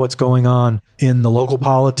sure they know what's going on in the local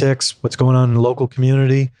politics, what's going on in the local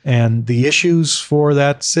community, and the issues for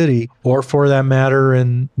that city, or for that matter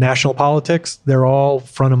in national politics, they're all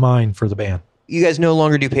front of mind for the band. you guys no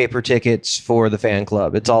longer do paper tickets for the fan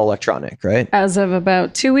club. It's all electronic, right? As of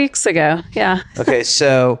about 2 weeks ago. Yeah. Okay,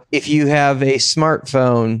 so if you have a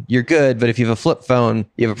smartphone, you're good, but if you have a flip phone,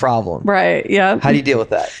 you have a problem. Right. Yeah. How do you deal with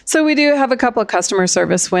that? So we do have a couple of customer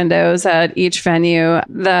service windows at each venue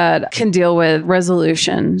that can deal with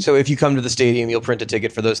resolution. So if you come to the stadium, you'll print a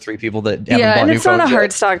ticket for those 3 people that haven't Yeah, bought and new it's not a phones yet.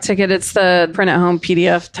 hard stock ticket. It's the print at home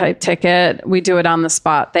PDF type ticket. We do it on the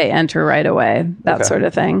spot. They enter right away, that Okay. sort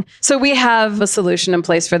of thing. So we have a solution in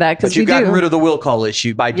place for that. But you've gotten rid of the will call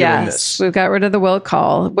issue by doing this. We've got rid of the will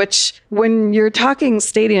call, which when you're talking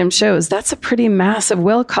stadium shows, that's a pretty massive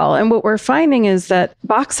will call. And what we're finding is that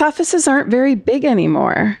box offices aren't very big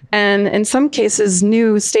anymore. And in some cases,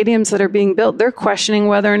 new stadiums that are being built, they're questioning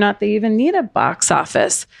whether or not they even need a box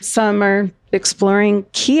office. Some are exploring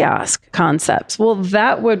kiosk concepts. Well,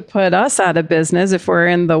 that would put us out of business if we're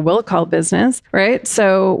in the will call business, right?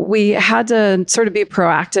 So we had to sort of be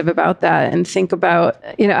proactive about that and think about,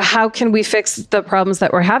 how can we fix the problems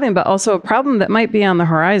that we're having, but also a problem that might be on the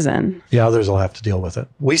horizon. Yeah, others will have to deal with it.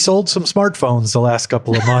 We sold some smartphones the last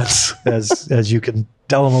couple of months, as you can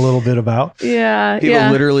tell them a little bit about. Yeah. People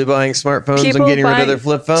literally buying smartphones and getting rid of their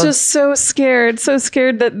flip phones. Just so scared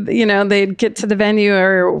that, they'd get to the venue,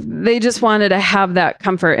 or they just wanted to have that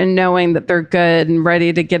comfort and knowing that they're good and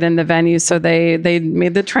ready to get in the venue. So they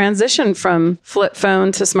made the transition from flip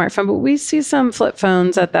phone to smartphone. But we see some flip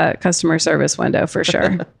phones at that customer service window for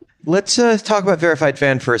sure. Let's talk about Verified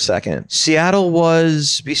Fan for a second. Seattle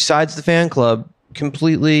was, besides the fan club,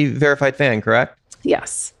 completely Verified Fan, correct?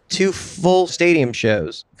 Yes. 2 full stadium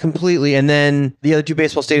shows completely. And then the other 2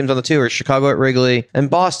 baseball stadiums on the tour, Chicago at Wrigley and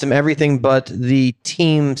Boston, everything but the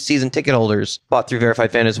team season ticket holders bought through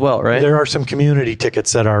Verified Fan as well, right? There are some community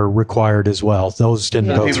tickets that are required as well. Those didn't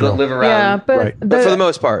go people through. that live around. Yeah, but Right. But for the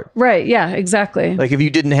most part. Right. Yeah, exactly. Like if you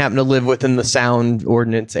didn't happen to live within the sound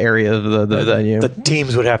ordinance area of the venue. The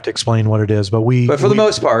teams would have to explain what it is, but for the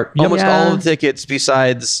most part, almost Yeah. all of the tickets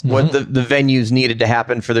besides what the venues needed to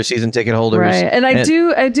happen for their season ticket holders. Right. And I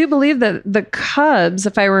do believe that the Cubs,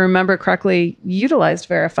 if I remember correctly, utilized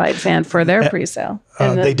Verified Fan for their pre-sale.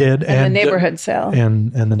 They did. And the neighborhood sale.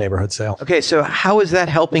 And the neighborhood sale. Okay, so how is that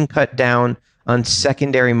helping cut down on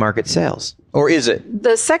secondary market sales? Or is it?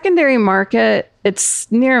 The secondary market,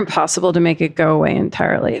 it's near impossible to make it go away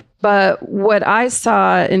entirely. But what I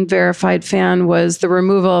saw in Verified Fan was the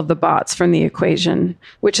removal of the bots from the equation,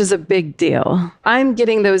 which is a big deal. I'm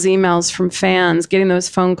getting those emails from fans, getting those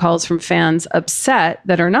phone calls from fans upset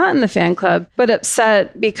that are not in the fan club, but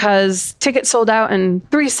upset because tickets sold out in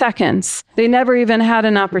 3 seconds. They never even had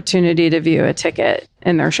an opportunity to view a ticket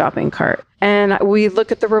in their shopping cart. And we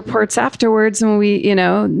look at the reports afterwards and we,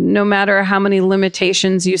 no matter how many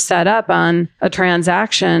limitations you set up on a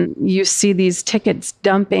transaction, you see these tickets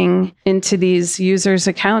dumping into these users'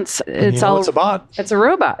 accounts. It's a bot. It's a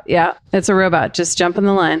robot. Yeah, it's a robot. Just jump in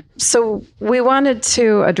the line. So we wanted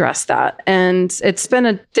to address that. And it's been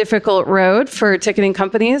a difficult road for ticketing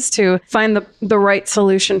companies to find the right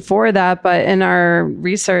solution for that. But in our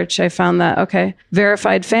research, I found that, okay,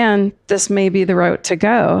 Verified Fan, this may be the route to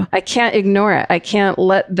go. I can't ignore it. I can't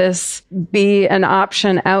let this be an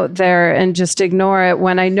option out there and just ignore it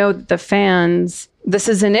when I know that the fans, this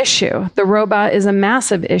is an issue. The robot is a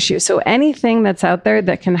massive issue. So anything that's out there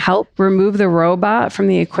that can help remove the robot from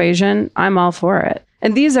the equation, I'm all for it.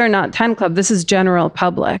 And these are not 10 Club. This is general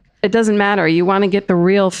public. It doesn't matter. You want to get the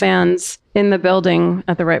real fans in the building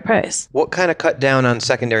at the right price. What kind of cut down on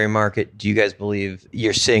secondary market do you guys believe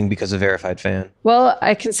you're seeing because of Verified Fan? Well,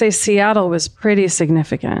 I can say Seattle was pretty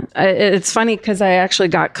significant. It's funny because I actually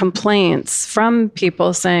got complaints from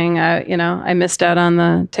people saying, I missed out on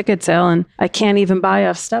the ticket sale and I can't even buy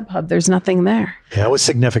off StubHub. There's nothing there. Yeah, it was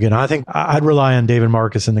significant. I think I'd rely on David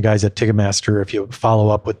Marcus and the guys at Ticketmaster. If you follow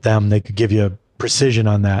up with them, they could give you precision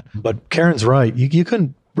on that. But Karen's right. You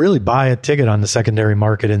couldn't really buy a ticket on the secondary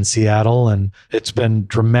market in Seattle, and it's been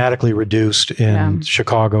dramatically reduced in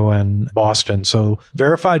Chicago and Boston. So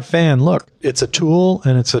Verified Fan, look, it's a tool,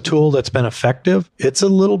 and it's a tool that's been effective. It's a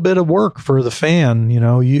little bit of work for the fan.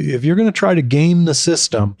 If you're going to try to game the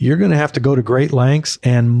system, you're going to have to go to great lengths,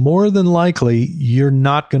 and more than likely, you're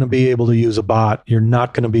not going to be able to use a bot. You're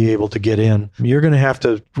not going to be able to get in. You're going to have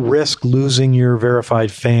to risk losing your Verified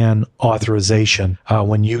Fan authorization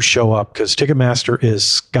when you show up, because Ticketmaster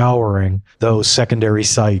is scouring those secondary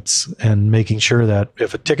sites and making sure that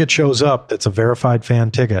if a ticket shows up that's a Verified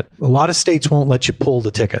Fan ticket, a lot of states won't let you pull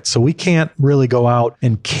the ticket. So we can't really go out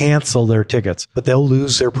and cancel their tickets, but they'll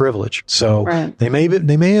lose their privilege. So they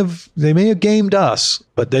may have gamed us,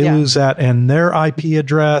 but they lose that, and their IP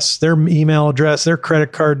address, their email address, their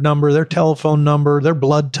credit card number, their telephone number, their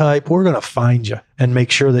blood type, we're going to find you. and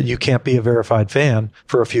make sure that you can't be a verified fan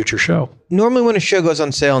for a future show. Normally when a show goes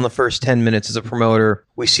on sale in the first 10 minutes as a promoter,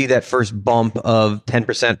 we see that first bump of 10%,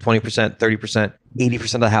 20%, 30%,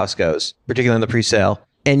 80% of the house goes, particularly in the pre-sale.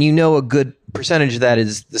 And you know a good percentage of that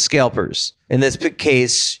is the scalpers. In this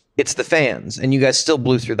case, it's the fans, and you guys still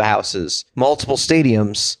blew through the houses. Multiple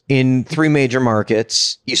stadiums in 3 major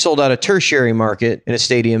markets. You sold out a tertiary market in a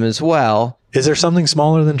stadium as well. Is there something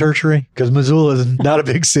smaller than tertiary? Because Missoula is not a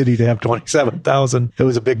big city to have 27,000. It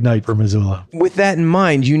was a big night for Missoula. With that in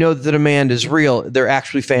mind, you know that the demand is real. There are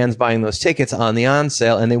actually fans buying those tickets on the on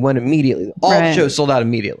sale, and they went immediately. All the shows sold out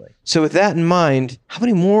immediately. So with that in mind, how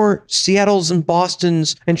many more Seattles and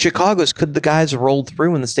Bostons and Chicagos could the guys roll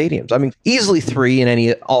through in the stadiums? I mean, easily 3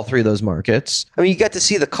 in all 3 of those markets. I mean, you got to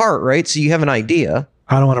see the cart, right? So you have an idea.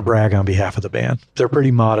 I don't want to brag on behalf of the band. They're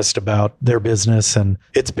pretty modest about their business, and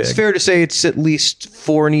it's big. It's fair to say it's at least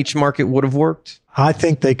 4 in each market would have worked. I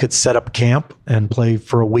think they could set up camp and play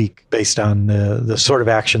for a week based on the sort of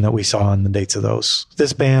action that we saw on the dates of those.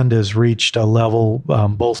 This band has reached a level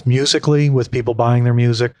both musically with people buying their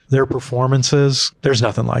music, their performances, there's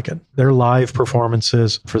nothing like it. Their live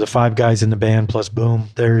performances for the 5 guys in the band plus Boom,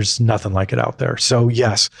 there's nothing like it out there. So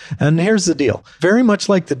yes, and here's the deal. Very much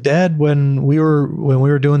like the Dead when we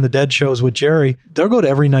were doing the Dead shows with Jerry, they'll go to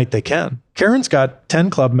every night they can. Karen's got 10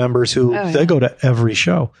 club members who they go to every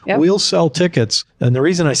show. Yep. We'll sell tickets. And the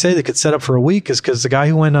reason I say they could set up for a week is because the guy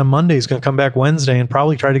who went on Monday is going to come back Wednesday and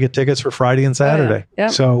probably try to get tickets for Friday and Saturday.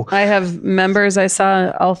 Yep. So I have members I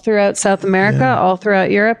saw all throughout South America, all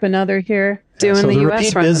throughout Europe, and now they're here doing so the US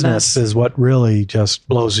repeat run business is what really just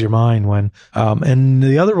blows your mind when, and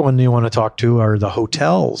the other one you want to talk to are the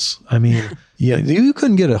hotels. I mean, yeah, you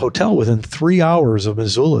couldn't get a hotel within 3 hours of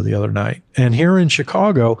Missoula the other night. And here in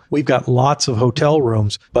Chicago, we've got lots of hotel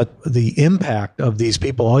rooms, but the impact of these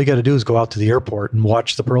people, all you got to do is go out to the airport and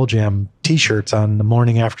watch the Pearl Jam t-shirts on the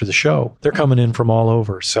morning after the show. They're coming in from all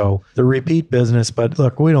over. So the repeat business, but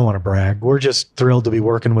look, we don't want to brag. We're just thrilled to be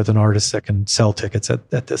working with an artist that can sell tickets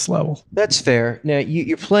at this level. That's fair. Now,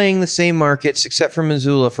 you're playing the same markets except for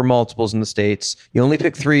Missoula for multiples in the States. You only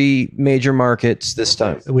picked 3 major markets this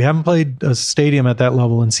time. We haven't played a stadium at that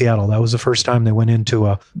level in Seattle. That was the first time they went into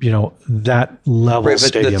a, that level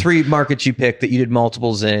stadium. The 3 markets you picked that you did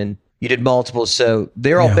multiples in, so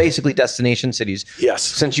they're all basically destination cities. Yes.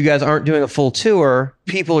 Since you guys aren't doing a full tour,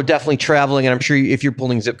 people are definitely traveling, and I'm sure if you're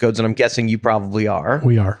pulling zip codes, and I'm guessing you probably are.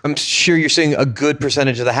 We are. I'm sure you're seeing a good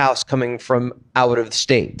percentage of the house coming from out of the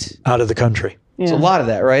state. Out of the country. It's a lot of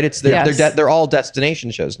that, right? They're all destination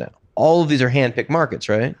shows now. All of these are hand-picked markets,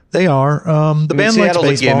 right? They are. The band likes Seattle's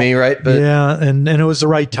baseball. a gimme, right? But yeah, and it was the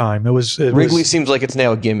right time. Wrigley seems like it's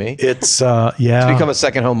now a gimme. It's It's become a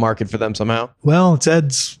second home market for them somehow. Well, it's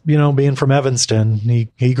Ed's, being from Evanston.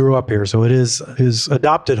 He grew up here, so it is his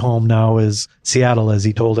adopted home now is Seattle, as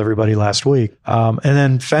he told everybody last week. And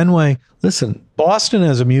then Fenway. Listen, Boston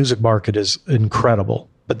as a music market is incredible.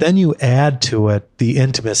 But then you add to it the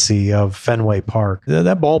intimacy of Fenway Park.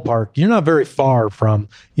 That ballpark, you're not very far from,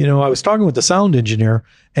 I was talking with the sound engineer,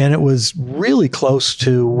 and it was really close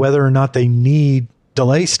to whether or not they need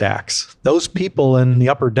delay stacks. Those people in the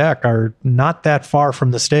upper deck are not that far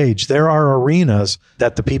from the stage. There are arenas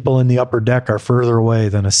that the people in the upper deck are further away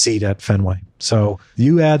than a seat at Fenway. So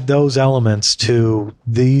you add those elements to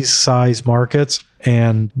these size markets,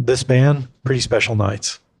 and this band, pretty special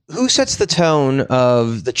nights. Who sets the tone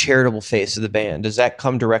of the charitable face of the band? Does that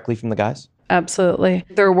come directly from the guys? Absolutely.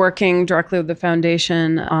 They're working directly with the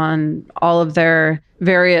foundation on all of their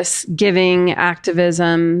various giving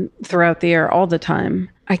activism throughout the year all the time.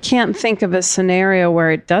 I can't think of a scenario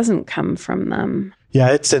where it doesn't come from them. Yeah,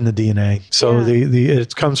 it's in the DNA. So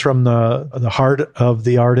it comes from the heart of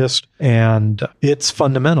the artist, and it's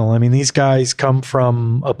fundamental. I mean, these guys come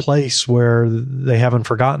from a place where they haven't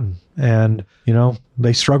forgotten. And,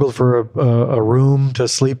 they struggled for a room to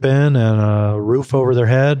sleep in and a roof over their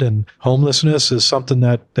head. And homelessness is something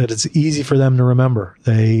that is easy for them to remember.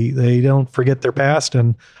 They don't forget their past.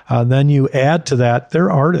 And then you add to that, they're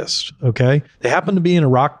artists, okay? They happen to be in a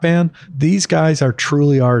rock band. These guys are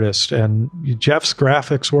truly artists. And Jeff's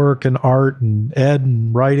graphics work and art and Ed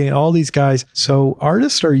and writing, all these guys. So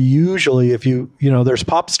artists are usually, there's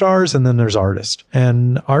pop stars and then there's artists.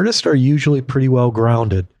 And artists are usually pretty well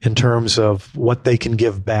grounded in terms of what they can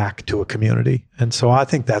give back to a community. And so I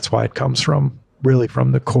think that's why it comes from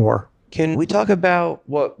the core. Can we talk about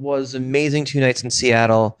what was amazing 2 nights in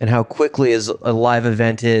Seattle and how quickly as a live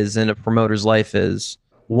event is and a promoter's life is?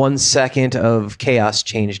 1 second of chaos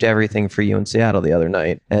changed everything for you in Seattle the other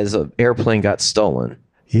night as an airplane got stolen.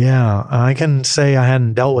 Yeah, I can say I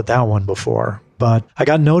hadn't dealt with that one before. But I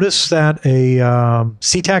got notice that a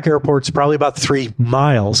SeaTac airport's probably about 3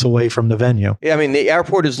 miles away from the venue. Yeah, I mean, the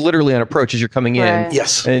airport is literally on approach as you're coming in. Right.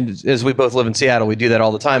 Yes. And as we both live in Seattle, we do that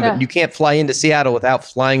all the time. Yeah. But you can't fly into Seattle without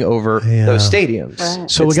flying over those stadiums. Right.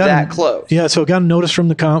 So it's we got that close. Yeah, so we got a notice from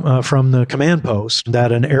the command post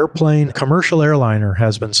that an airplane, commercial airliner,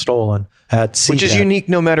 has been stolen at SeaTac. Which is unique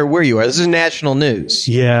no matter where you are. This is national news.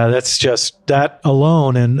 Yeah, that's just that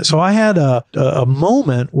alone. And so I had a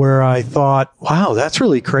moment where I thought, wow, that's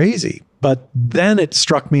really crazy. But then it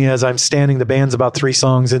struck me as I'm standing, the band's about 3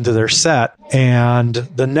 songs into their set. And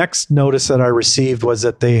the next notice that I received was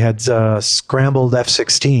that they had scrambled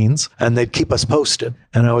F-16s and they'd keep us posted.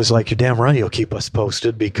 And I was like, you're damn right you'll keep us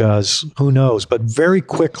posted because who knows? But very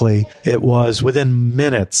quickly, it was within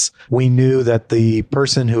minutes, we knew that the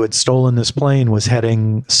person who had stolen this plane was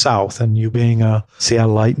heading south. And you being a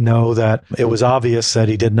Seattleite know that it was obvious that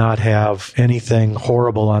he did not have anything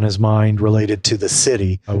horrible on his mind related to the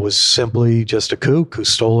city. It was simply just a kook who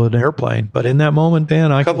stole an airplane. But in that moment,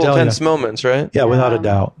 Dan, I can couple tell tense you, moments, right? Yeah, without a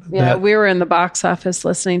doubt. Yeah, we were in the box office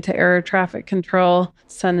listening to air traffic control,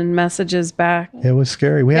 sending messages back. It was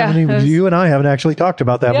scary. We Yeah, haven't even, it was- you and I haven't actually talked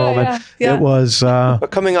about that Yeah, moment. yeah. It was, But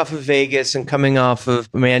coming off of Vegas and coming off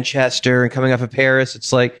of Manchester and coming off of Paris,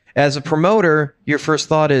 it's like, as a promoter, your first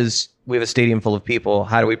thought is, we have a stadium full of people.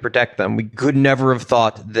 How do we protect them? We could never have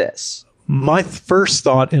thought this. my first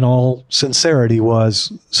thought in all sincerity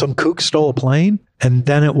was some kook stole a plane. And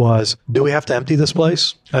then it was, do we have to empty this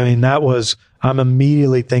place? I mean, I'm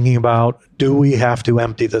immediately thinking about, do we have to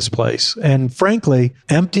empty this place? And frankly,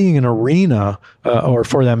 emptying an arena, or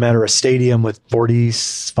for that matter, a stadium with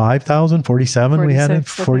 45,000, 47, we had it,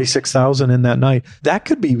 46,000 in that night, that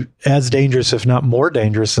could be as dangerous, if not more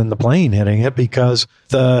dangerous than the plane hitting it, because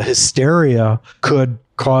the hysteria could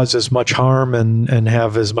cause as much harm and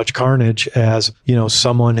have as much carnage as,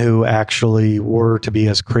 someone who actually were to be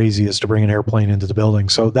as crazy as to bring an airplane into the building.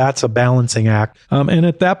 So that's a balancing act. And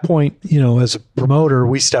at that point, as a promoter,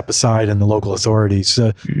 we step aside and the local authorities.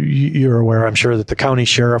 You're aware, I'm sure, that the county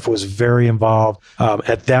sheriff was very involved.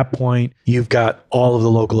 At that point, you've got all of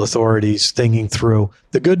the local authorities thinking through.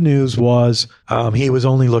 The good news was he was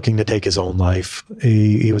only looking to take his own life.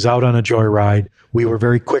 He was out on a joyride. We were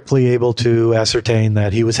very quickly able to ascertain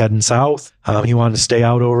that he was heading south. He wanted to stay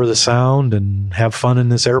out over the sound and have fun in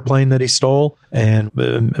this airplane that he stole. And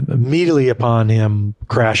immediately upon him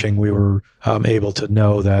crashing, we were able to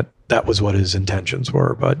know that that was what his intentions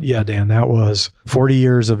were. But yeah, Dan, that was 40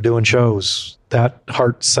 years of doing shows. That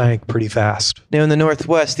heart sank pretty fast. Now, in the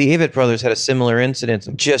Northwest, the Avett Brothers had a similar incident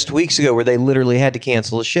just weeks ago where they literally had to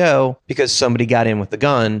cancel a show because somebody got in with the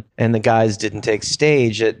gun and the guys didn't take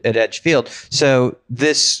stage at Edge Field. So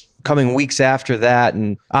this coming weeks after that,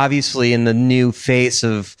 and obviously in the new face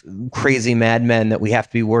of crazy madmen that we have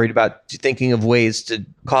to be worried about, thinking of ways to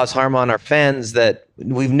cause harm on our fans that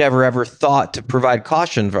we've never ever thought to provide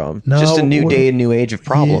caution from. No, just a new day and new age of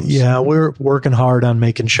problems. Yeah, we're working hard on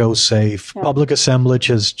making shows safe. Yeah. Public assemblage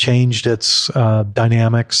has changed its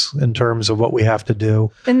dynamics in terms of what we have to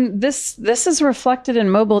do. And this is reflected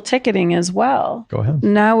in mobile ticketing as well. Go ahead.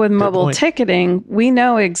 Now with mobile point. ticketing, we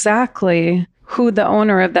know exactly who the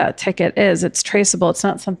owner of that ticket is. It's traceable. It's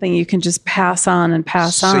not something you can just pass on and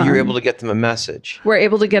pass on. So you're able to get them a message. We're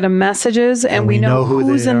able to get them messages, and we know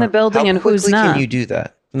who's in the building and who's not. How quickly can you do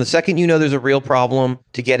that? From the second you know there's a real problem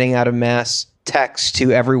to getting out of mass text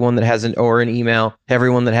to everyone that has an email to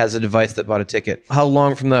everyone that has a device that bought a ticket. How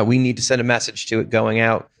long from that we need to send a message to it going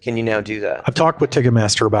out? Can you now do that? I've talked with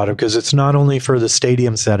Ticketmaster about it because it's not only for the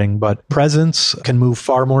stadium setting, but presence can move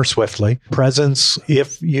far more swiftly. Presence,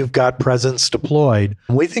 if you've got presence deployed,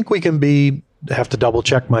 we think we can be, have to double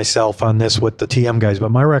check myself on this with the TM guys,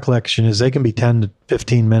 but my recollection is they can be 10 to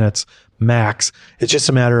 15 minutes max. It's just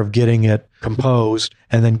a matter of getting it composed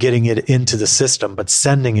and then getting it into the system, but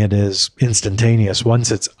sending it is instantaneous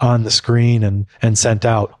once it's on the screen and sent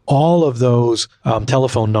out. All of those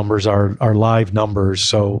telephone numbers are live numbers,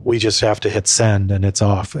 so we just have to hit send and it's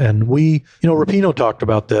off. And we, Rapino talked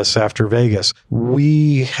about this after Vegas.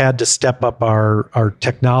 We had to step up our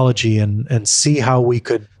technology and see how we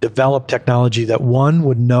could develop technology that one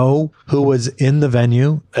would know who was in the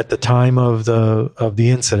venue at the time of the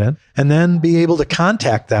incident, and then be able to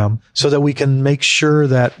contact them so that we can make sure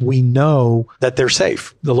that we know that they're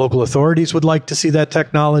safe. The local authorities would like to see that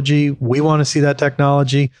technology. We want to see that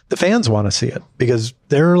technology. The fans want to see it because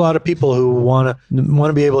there are a lot of people who want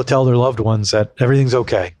to be able to tell their loved ones that everything's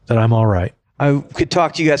okay, that I'm all right. I could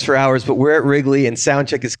talk to you guys for hours, but we're at Wrigley and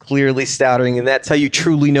soundcheck is clearly stuttering, and that's how you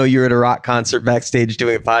truly know you're at a rock concert backstage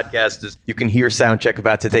doing a podcast, is you can hear soundcheck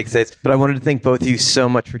about to take place. But I wanted to thank both of you so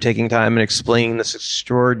much for taking time and explaining this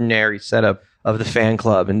extraordinary setup of the fan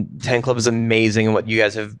club. And 10 Club is amazing in what you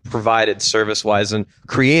guys have provided service-wise and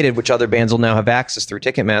created, which other bands will now have access through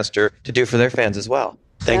Ticketmaster to do for their fans as well.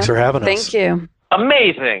 Thanks for having us. Thank you.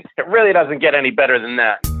 Amazing. It really doesn't get any better than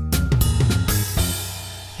that.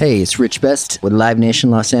 Hey, it's Rich Best with Live Nation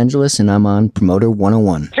Los Angeles, and I'm on Promoter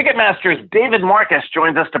 101. Ticketmaster's David Marcus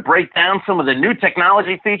joins us to break down some of the new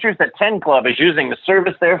technology features that 10 Club is using to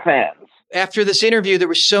service their fans. After this interview, there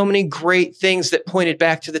were so many great things that pointed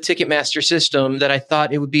back to the Ticketmaster system that I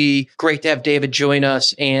thought it would be great to have David join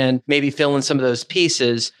us and maybe fill in some of those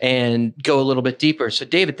pieces and go a little bit deeper. So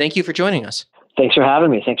David, thank you for joining us. Thanks for having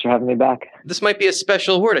me. Thanks for having me back. This might be a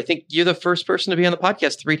special award. I think you're the first person to be on the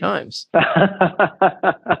podcast 3 times.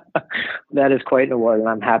 That is quite an award, and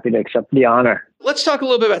I'm happy to accept the honor. Let's talk a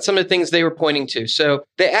little bit about some of the things they were pointing to. So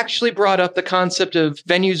they actually brought up the concept of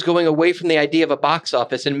venues going away from the idea of a box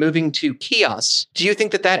office and moving to kiosks. Do you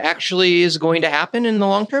think that that actually is going to happen in the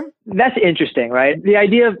long term? That's interesting, right? The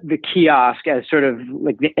idea of the kiosk as sort of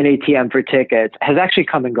like an ATM for tickets has actually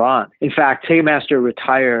come and gone. In fact, Ticketmaster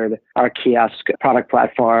retired our kiosk product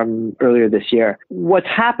platform earlier this year. What's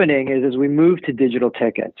happening is as we move to digital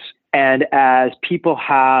tickets, and as people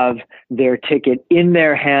have their ticket in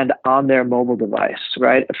their hand on their mobile device,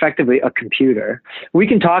 right, effectively a computer, we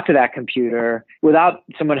can talk to that computer without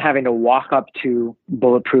someone having to walk up to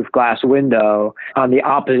bulletproof glass window on the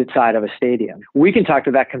opposite side of a stadium. We can talk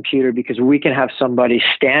to that computer because we can have somebody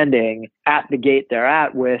standing at the gate they're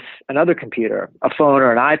at with another computer, a phone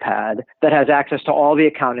or an iPad that has access to all the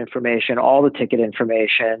account information, all the ticket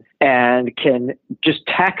information, and can just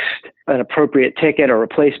text an appropriate ticket or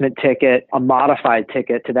replacement ticket, a modified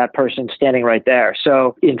ticket to that person standing right there.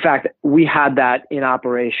 So in fact, we had that in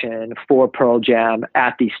operation for Pearl Jam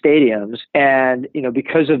at these stadiums. And, you know,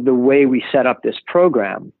 because of the way we set up this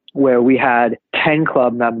program, where we had 10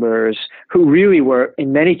 Club members who really were,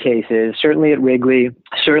 in many cases, certainly at Wrigley,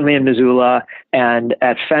 certainly in Missoula, and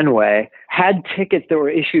at Fenway, had tickets that were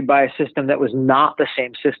issued by a system that was not the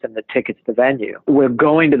same system that tickets the venue. Where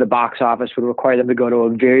going to the box office would require them to go to a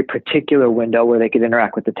very particular window where they could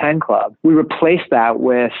interact with the 10 Club. We replaced that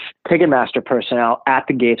with Ticketmaster personnel at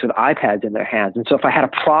the gates with iPads in their hands. And so if I had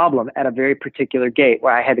a problem at a very particular gate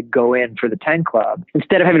where I had to go in for the 10 Club,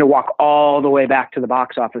 instead of having to walk all the way back to the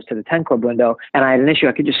box office to the 10 Club window, and I had an issue,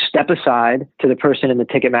 I could just step aside to the person in the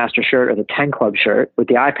Ticketmaster shirt or the 10 Club shirt with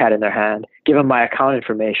the iPad in their hand, give them my account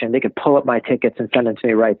information. They could pull up my tickets and send them to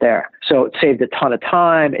me right there. So it saved a ton of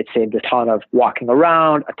time. It saved a ton of walking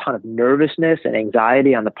around, a ton of nervousness and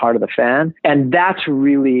anxiety on the part of the fan. And that's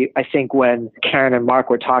really, I think, when Karen and Mark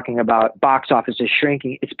were talking about box offices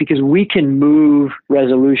shrinking, it's because we can move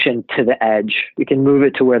resolution to the edge. We can move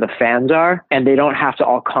it to where the fans are, and they don't have to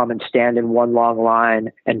all come and stand in one long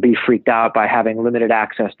line and be freaked out by having limited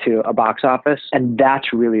access to a box office. And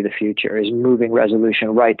that's really the future, is moving resolution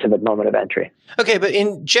right to the moment of entry. Okay, but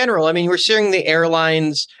in general, I mean, we're seeing the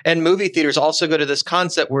airlines and movie theaters also go to this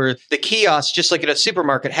concept where the kiosk, just like at a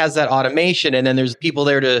supermarket, has that automation, and then there's people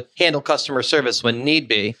there to handle customer service when need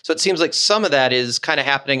be. So it seems like some of that is kind of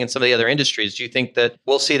happening in some of the other industries. Do you think that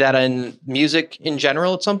we'll see that in music in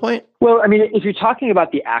general at some point? Well, I mean, if you're talking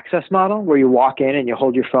about the access model where you walk in and you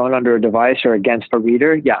hold your phone under a device or against a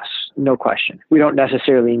reader, yes, no question. We don't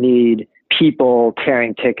necessarily need people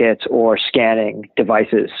carrying tickets or scanning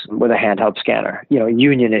devices with a handheld scanner, you know,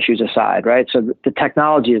 union issues aside, right? So the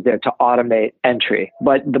technology is there to automate entry.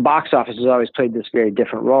 But the box office has always played this very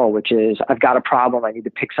different role, which is I've got a problem. I need to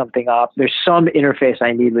pick something up. There's some interface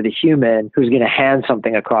I need with a human who's going to hand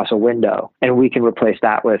something across a window, and we can replace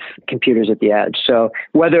that with computers at the edge. So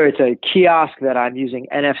whether it's a kiosk that I'm using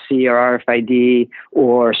NFC or RFID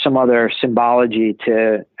or some other symbology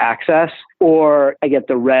to access, or I get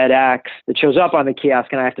the red X that shows up on the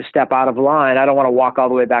kiosk and I have to step out of line. I don't want to walk all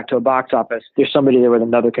the way back to a box office. There's somebody there with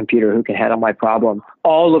another computer who can handle my problem,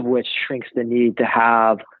 all of which shrinks the need to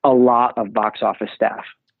have a lot of box office staff.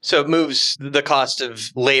 So it moves the cost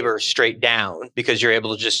of labor straight down because you're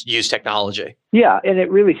able to just use technology. Yeah, and it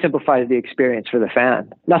really simplifies the experience for the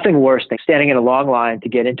fan. Nothing worse than standing in a long line to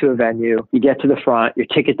get into a venue. You get to the front, your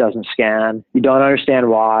ticket doesn't scan, you don't understand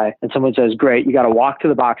why, and someone says, great, you got to walk to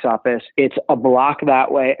the box office. It's a block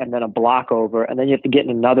that way and then a block over, and then you have to get in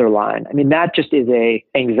another line. I mean, that just is a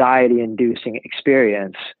anxiety-inducing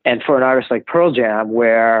experience. And for an artist like Pearl Jam,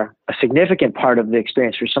 where a significant part of the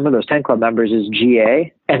experience for some of those 10 Club members is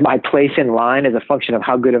GA, and my place in line is a function of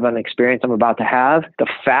how good of an experience I'm about to have, the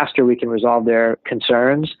faster we can resolve their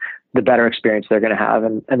concerns, the better experience they're going to have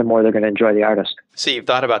and the more they're going to enjoy the artist. See, you've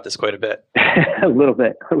thought about this quite a bit. A little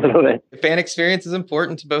bit. Fan experience is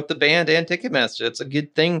important to both the band and Ticketmaster. It's a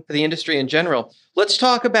good thing for the industry in general. Let's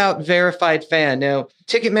talk about Verified Fan. Now,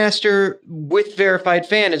 Ticketmaster with Verified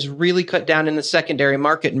Fan has really cut down in the secondary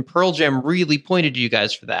market, and Pearl Jam really pointed to you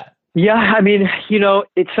guys for that. Yeah, I mean,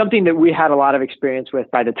 it's something that we had a lot of experience with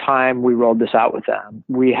by the time we rolled this out with them.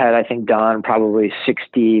 We had, I think, done probably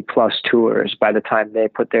 60 plus tours by the time they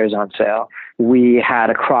put theirs on sale. We had,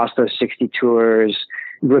 across those 60 tours,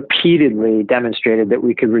 repeatedly demonstrated that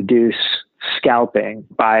we could reduce scalping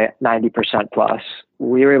by 90% plus.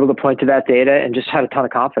 We were able to point to that data and just had a ton of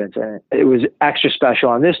confidence in it. It was extra special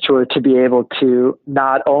on this tour to be able to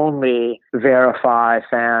not only verify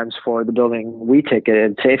fans for the building we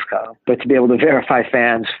ticketed, Safeco, but to be able to verify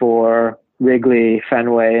fans for Wrigley,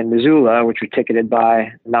 Fenway, and Missoula, which were ticketed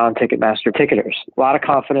by non-Ticketmaster ticketers. A lot of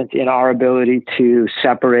confidence in our ability to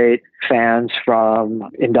separate fans from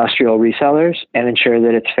industrial resellers and ensure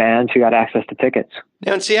that it's fans who got access to tickets.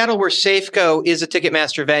 Now, in Seattle, where Safeco is a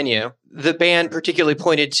Ticketmaster venue, the band particularly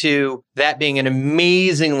pointed to that being an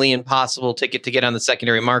amazingly impossible ticket to get on the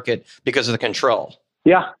secondary market because of the control.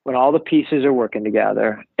 Yeah, when all the pieces are working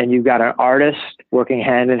together and you've got an artist working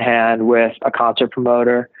hand in hand with a concert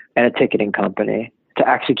promoter and a ticketing company to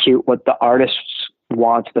execute what the artist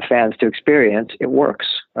wants the fans to experience, it works,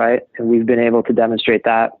 right? And we've been able to demonstrate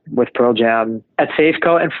that with Pearl Jam at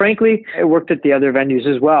Safeco. And frankly, it worked at the other venues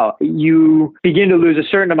as well. You begin to lose a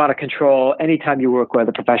certain amount of control anytime you work with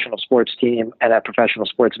a professional sports team at a professional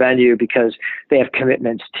sports venue because they have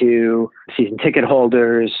commitments to season ticket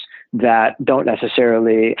holders that don't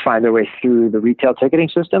necessarily find their way through the retail ticketing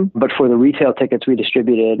system. But for the retail tickets we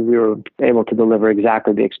distributed, we were able to deliver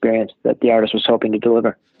exactly the experience that the artist was hoping to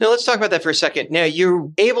deliver. Now, let's talk about that for a second. Now, you're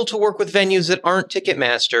able to work with venues that aren't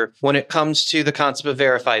Ticketmaster when it comes to the concept of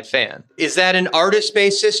Verified Fan. Is that an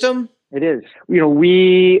artist-based system? It is.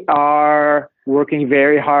 We are working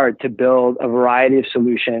very hard to build a variety of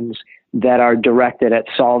solutions that are directed at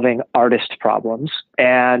solving artist problems.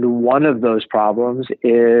 And one of those problems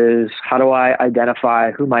is, how do I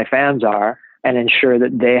identify who my fans are and ensure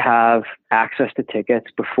that they have access to tickets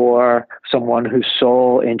before someone whose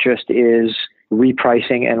sole interest is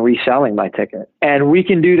repricing and reselling my ticket? And we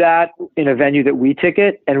can do that in a venue that we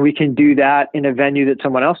ticket, and we can do that in a venue that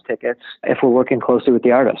someone else tickets if we're working closely with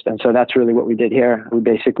the artist. And so that's really what we did here. We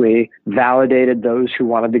basically validated those who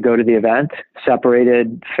wanted to go to the event,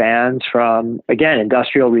 separated fans from, again,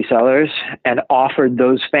 industrial resellers, and offered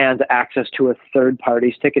those fans access to a third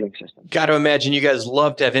party's ticketing system. Got to imagine you guys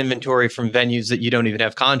love to have inventory from venues that you don't even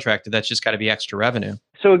have contracted. That's just got to be extra revenue.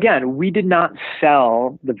 So again, we did not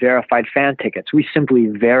sell the Verified Fan tickets. We simply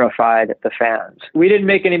verified the fans. We didn't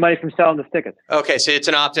make any money from selling the tickets. Okay, so it's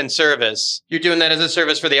an opt-in service. You're doing that as a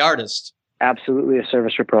service for the artist. Absolutely a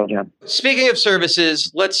service for Pearl Jam. Speaking of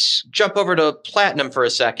services, let's jump over to Platinum for a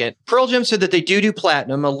second. Pearl Jam said that they do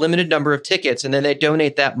Platinum, a limited number of tickets, and then they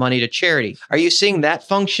donate that money to charity. Are you seeing that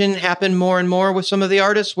function happen more and more with some of the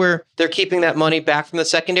artists where they're keeping that money back from the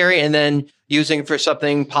secondary and then using it for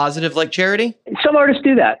something positive like charity? Some artists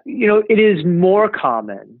do that. It is more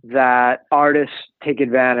common that artists take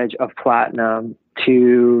advantage of Platinum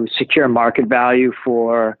to secure market value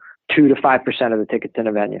for 2 to 5% of the tickets in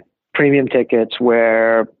a venue. Premium tickets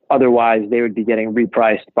where otherwise they would be getting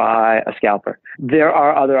repriced by a scalper. There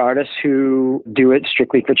are other artists who do it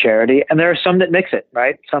strictly for charity, and there are some that mix it,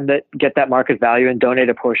 right? Some that get that market value and donate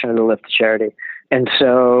a portion of the lift to charity. And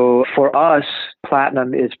so for us,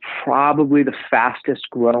 Platinum is probably the fastest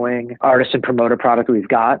growing artist and promoter product we've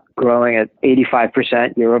got, growing at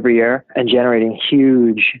 85% year over year and generating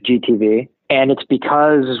huge GTV. And it's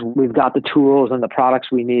because we've got the tools and the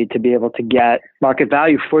products we need to be able to get market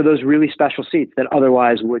value for those really special seats that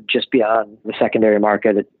otherwise would just be on the secondary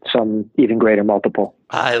market at some even greater multiple.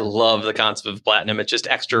 I love the concept of Platinum. It's just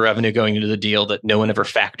extra revenue going into the deal that no one ever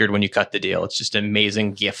factored when you cut the deal. It's just an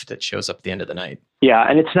amazing gift that shows up at the end of the night. Yeah,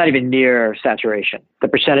 and it's not even near saturation. The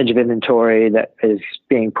percentage of inventory that is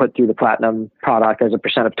being put through the Platinum product as a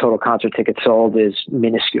percent of total concert tickets sold is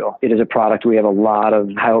minuscule. It is a product we have a lot of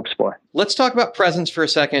high hopes for. Let's talk about presence for a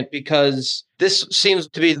second, because this seems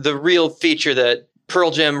to be the real feature that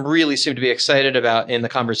Pearl Jam really seemed to be excited about in the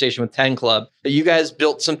conversation with 10 Club, that you guys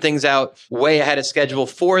built some things out way ahead of schedule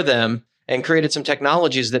for them and created some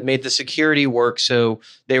technologies that made the security work so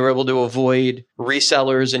they were able to avoid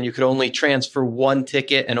resellers and you could only transfer one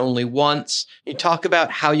ticket and only once. Can you talk about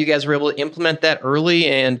how you guys were able to implement that early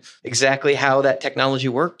and exactly how that technology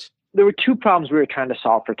worked? There were two problems we were trying to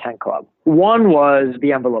solve for 10 Club. One was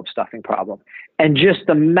the envelope stuffing problem and just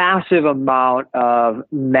the massive amount of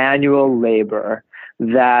manual labor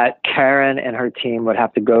that Karen and her team would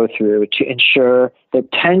have to go through to ensure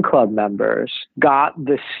that 10 Club members got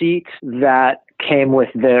the seats that came with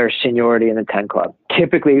their seniority in the 10 Club.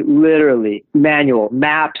 Typically, literally, manual,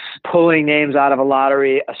 maps, pulling names out of a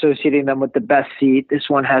lottery, associating them with the best seat. This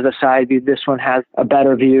one has a side view. This one has a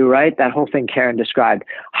better view, right? That whole thing Karen described.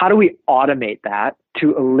 How do we automate that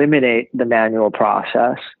to eliminate the manual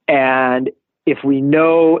process? And if we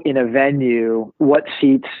know in a venue what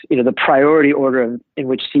seats, the priority order in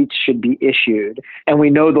which seats should be issued, and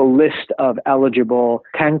we know the list of eligible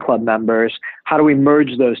 10 Club members, how do we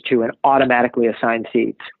merge those two and automatically assign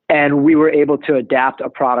seats? And we were able to adapt a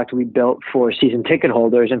product we built for season ticket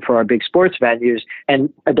holders and for our big sports venues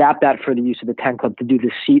and adapt that for the use of the 10 Club to do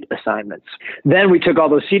the seat assignments. Then we took all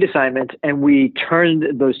those seat assignments and we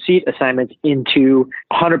turned those seat assignments into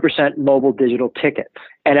 100% mobile digital tickets.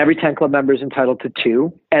 And every 10 Club member is entitled to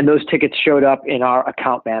 2. And those tickets showed up in our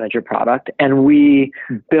account manager product. And we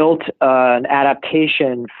built an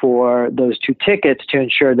adaptation for those 2 tickets to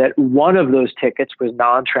ensure that one of those tickets was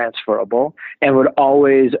non-transferable and would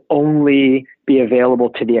always only be available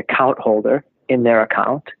to the account holder in their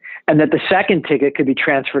account. And that the second ticket could be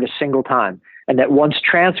transferred a single time. And that once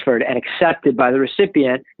transferred and accepted by the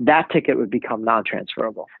recipient, that ticket would become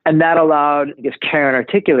non-transferable. And that allowed, I guess Karen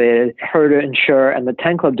articulated, her to ensure and the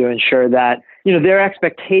 10 Club to ensure that, their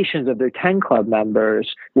expectations of their 10 Club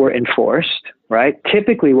members were enforced, right?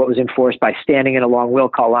 Typically what was enforced by standing in a long will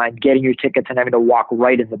call line, getting your tickets and having to walk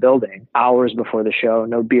right in the building hours before the show,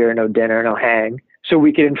 no beer, no dinner, no hang. So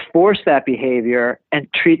we could enforce that behavior and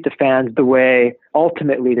treat the fans the way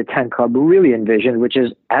ultimately the 10 Club really envisioned, which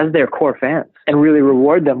is as their core fans, and really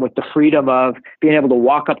reward them with the freedom of being able to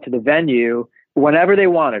walk up to the venue whenever they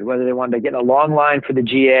wanted, whether they wanted to get in a long line for the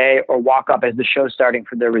GA or walk up as the show's starting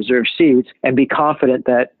for their reserved seats and be confident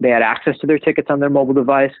that they had access to their tickets on their mobile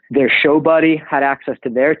device, their show buddy had access to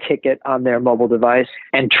their ticket on their mobile device,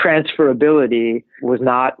 and transferability was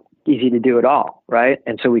not easy to do at all, right?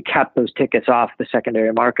 And so we kept those tickets off the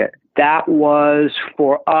secondary market. That was,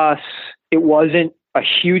 for us, it wasn't a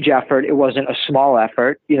huge effort. It wasn't a small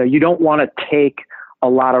effort. You don't want to take a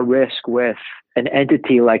lot of risk with an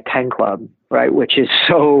entity like 10 Club, right? Which is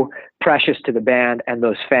so precious to the band and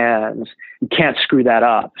those fans. You can't screw that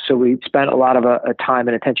up. So we spent a lot of time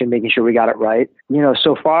and attention making sure we got it right.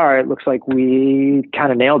 So far it looks like we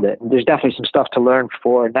kind of nailed it. There's definitely some stuff to learn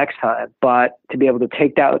for next time, but to be able to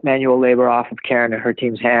take that manual labor off of Karen and her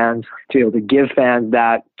team's hands, to be able to give fans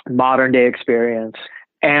that modern day experience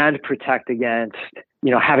and protect against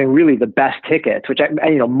having really the best tickets, which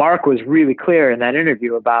Mark was really clear in that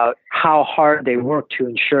interview about how hard they work to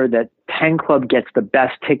ensure that 10 Club gets the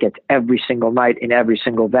best tickets every single night in every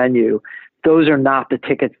single venue. Those are not the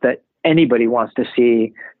tickets that anybody wants to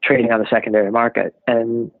see trading on the secondary market.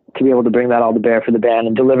 And to be able to bring that all to bear for the band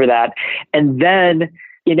and deliver that. And then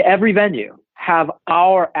in every venue, have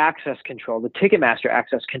our access control, the Ticketmaster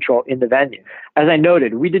access control in the venue. As I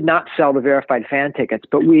noted, we did not sell the verified fan tickets,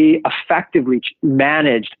 but we effectively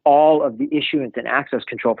managed all of the issuance and access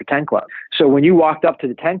control for 10 Club. So when you walked up to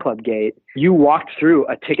the 10 Club gate, you walked through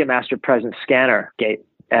a Ticketmaster Presence scanner gate,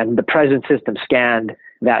 and the Presence system scanned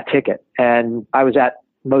that ticket. And I was at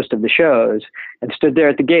most of the shows and stood there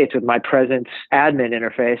at the gates with my Presence admin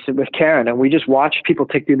interface with Karen, and we just watched people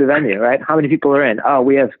tick through the venue, right? How many people are in? Oh,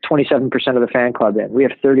 we have 27% of the fan club in. We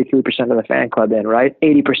have 33% of the fan club in, right?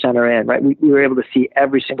 80% are in, right? We were able to see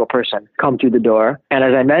every single person come through the door. And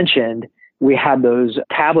as I mentioned, we had those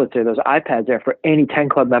tablets or those iPads there for any 10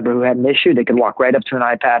 Club member who had an issue. They could walk right up to an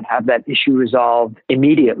iPad, have that issue resolved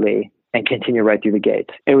immediately, and continue right through the gate.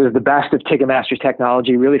 It was the best of Ticketmaster's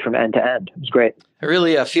technology, really from end to end. It was great. I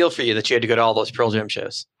really feel for you that you had to go to all those Pearl Jam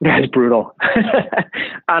shows. That's brutal.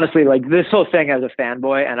 Honestly, like this whole thing as a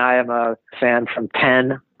fanboy, and I am a fan from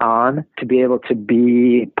 10 on, to be able to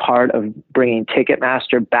be part of bringing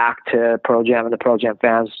Ticketmaster back to Pearl Jam and the Pearl Jam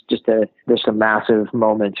fans, there's some massive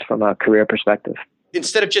moments from a career perspective.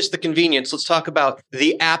 Instead of just the convenience, let's talk about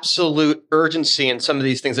the absolute urgency in some of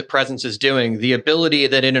these things that Presence is doing. The ability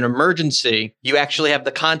that in an emergency, you actually have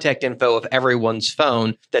the contact info of everyone's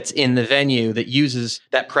phone that's in the venue that uses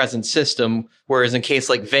that Presence system. Whereas in case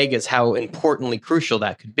like Vegas, how importantly crucial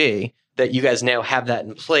that could be, that you guys now have that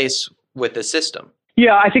in place with the system.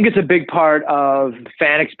 Yeah, I think it's a big part of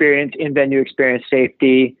fan experience, in-venue experience,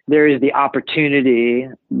 safety. There is the opportunity,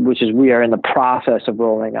 which is we are in the process of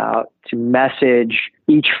rolling out, to message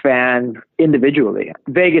each fan individually.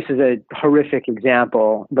 Vegas is a horrific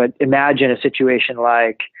example, but imagine a situation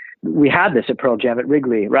like we had this at Pearl Jam at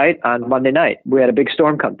Wrigley, right? On Monday night, we had a big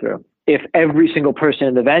storm come through. if every single person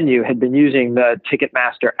in the venue had been using the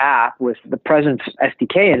Ticketmaster app with the Presence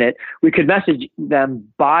SDK in it, we could message them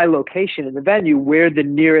by location in the venue where the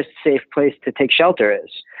nearest safe place to take shelter is.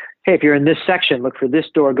 Hey, if you're in this section, look for this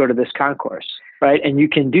door, go to this concourse, right? And you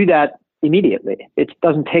can do that immediately. It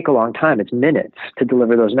doesn't take a long time. It's minutes to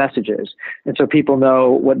deliver those messages. And so people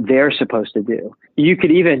know what they're supposed to do. You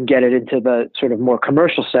could even get it into the sort of more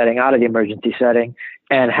commercial setting, out of the emergency setting,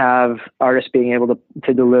 and have artists being able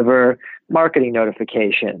to deliver marketing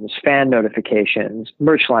notifications, fan notifications,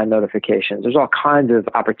 merch line notifications. There's all kinds of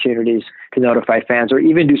opportunities to notify fans, or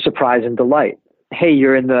even do surprise and delight. Hey,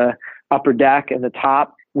 you're in the upper deck and the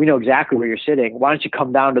top. We know exactly where you're sitting. Why don't you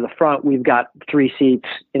come down to the front? We've got 3 seats,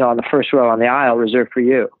 on the first row on the aisle reserved for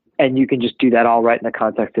you. And you can just do that all right in the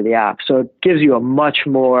context of the app. So it gives you a much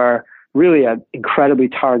more, really an incredibly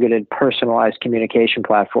targeted, personalized communication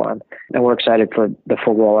platform. And we're excited for the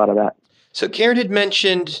full rollout of that. So Karen had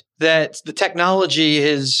mentioned that the technology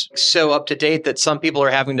is so up to date that some people are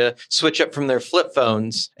having to switch up from their flip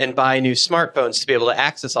phones and buy new smartphones to be able to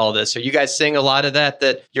access all this. Are you guys seeing a lot of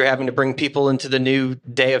that you're having to bring people into the new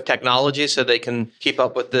day of technology so they can keep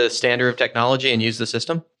up with the standard of technology and use the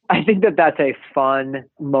system? I think that's a fun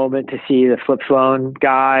moment to see the flip phone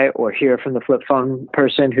guy or hear from the flip phone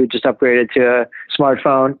person who just upgraded to a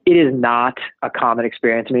smartphone. It is not a common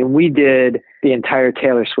experience. I mean, we did the entire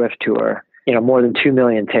Taylor Swift tour, more than 2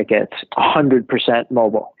 million tickets, 100%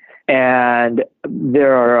 mobile. And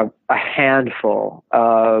there are a handful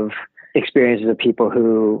of experiences of people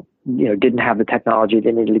who didn't have the technology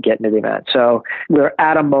they needed to get into the event. So we're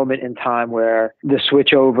at a moment in time where the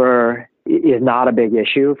switch over is not a big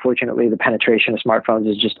issue. Fortunately, the penetration of smartphones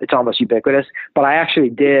is it's almost ubiquitous. But I actually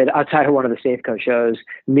did, outside of one of the Safeco shows,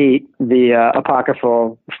 meet the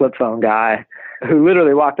apocryphal flip phone guy who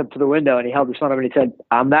literally walked up to the window and he held his phone up and he said,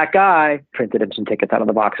 "I'm that guy." Printed him some tickets out of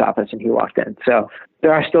the box office and he walked in. So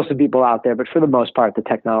there are still some people out there, but for the most part, the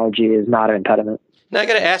technology is not an impediment. Now, I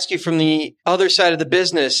got to ask you from the other side of the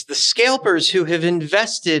business, the scalpers who have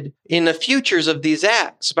invested in the futures of these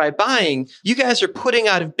acts by buying, you guys are putting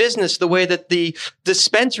out of business the way that the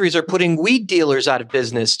dispensaries are putting weed dealers out of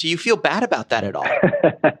business. Do you feel bad about that at all?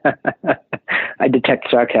 I detect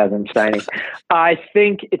sarcasm, Steiny. I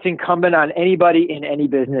think it's incumbent on anybody in any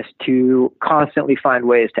business to constantly find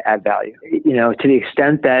ways to add value. To the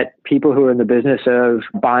extent that people who are in the business of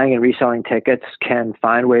buying and reselling tickets can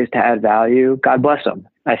find ways to add value, God bless them.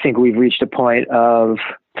 I think we've reached a point of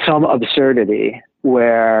some absurdity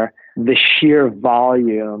where the sheer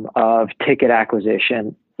volume of ticket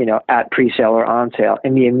acquisition, at pre-sale or on sale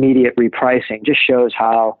and the immediate repricing just shows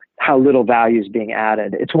how little value is being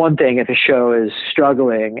added. It's one thing if a show is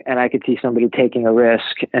struggling and I could see somebody taking a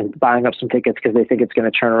risk and buying up some tickets because they think it's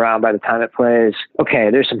going to turn around by the time it plays. Okay,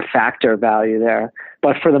 there's some factor value there.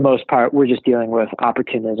 But for the most part, we're just dealing with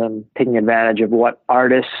opportunism, taking advantage of what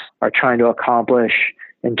artists are trying to accomplish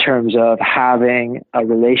in terms of having a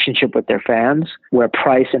relationship with their fans where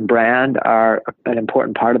price and brand are an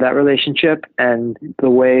important part of that relationship. And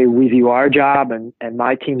the way we view our job and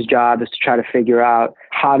my team's job is to try to figure out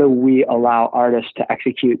how do we allow artists to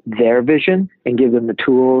execute their vision and give them the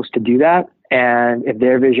tools to do that. And if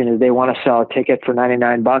their vision is they want to sell a ticket for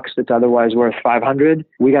 $99 that's otherwise worth $500,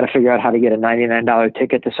 we got to figure out how to get a $99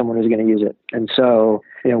 ticket to someone who's going to use it. And so,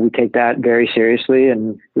 we take that very seriously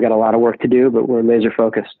and we got a lot of work to do, but we're laser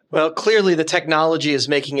focused. Well, clearly the technology is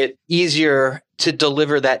making it easier to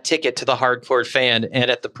deliver that ticket to the hardcore fan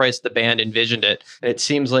and at the price the band envisioned it. And it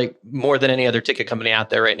seems like more than any other ticket company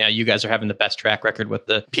out there right now, you guys are having the best track record with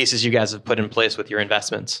the pieces you guys have put in place with your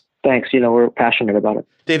investments. Thanks. We're passionate about it.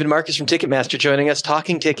 David Marcus from Ticketmaster joining us,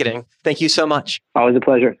 talking ticketing. Thank you so much. Always a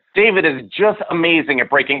pleasure. David is just amazing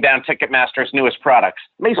at breaking down Ticketmaster's newest products.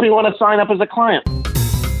 Makes me want to sign up as a client.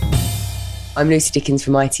 I'm Lucy Dickens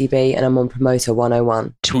from ITB and I'm on Promoter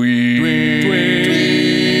 101. Tweets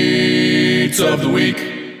of the week.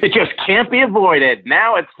 It just can't be avoided.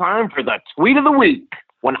 Now it's time for the tweet of the week.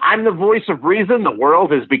 When I'm the voice of reason, the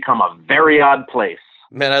world has become a very odd place.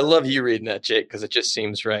 Man, I love you reading that, Jake, because it just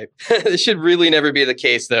seems right. It should really never be the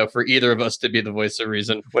case, though, for either of us to be the voice of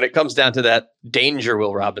reason when it comes down to that danger,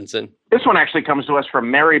 Will Robinson. This one actually comes to us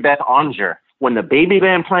from Mary Beth Onger. When the baby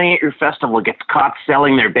band playing at your festival gets caught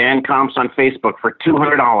selling their band comps on Facebook for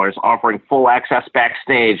 $200, offering full access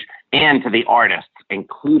backstage and to the artists,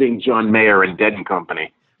 including John Mayer and Dead &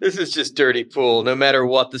 Company. This is just dirty pool, no matter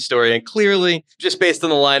what the story. And clearly, just based on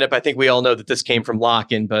the lineup, I think we all know that this came from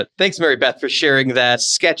Lock-In. But thanks, Mary Beth, for sharing that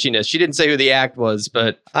sketchiness. She didn't say who the act was,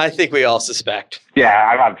 but I think we all suspect.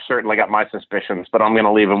 Yeah, I've certainly got my suspicions, but I'm going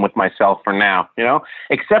to leave them with myself for now.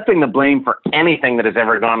 Accepting the blame for anything that has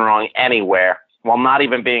ever gone wrong anywhere while not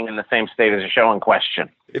even being in the same state as the show in question.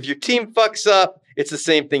 If your team fucks up, it's the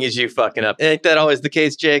same thing as you fucking up. Ain't that always the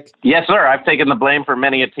case, Jake? Yes, sir. I've taken the blame for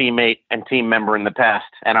many a teammate and team member in the past,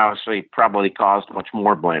 and obviously probably caused much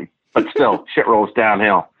more blame. But still, shit rolls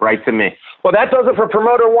downhill. Right to me. Well, that does it for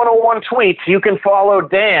Promoter 101 tweets. You can follow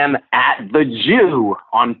Dan at The Jew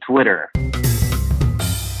on Twitter.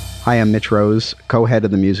 Hi, I'm Mitch Rose, co-head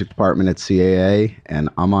of the music department at CAA, and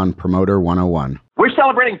I'm on Promoter 101. We're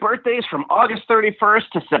celebrating birthdays from August 31st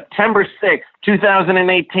to September 6th,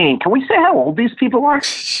 2018. Can we say how old these people are?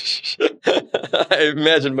 I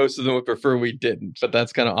imagine most of them would prefer we didn't, but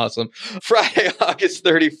that's kind of awesome. Friday, August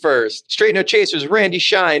 31st. Straight No Chasers, Randy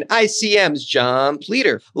Shine, ICM's John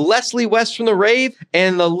Pleater, Leslie West from The Rave,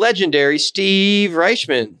 and the legendary Steve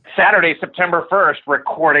Reichman. Saturday, September 1st,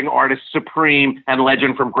 recording artist supreme and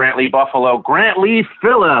legend from Grant Lee, Buffalo, Grant Lee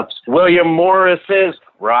Phillips. William Morris's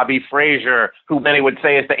Robbie Frazier, who many would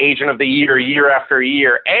say is the agent of the year after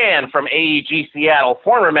year, and from AEG Seattle,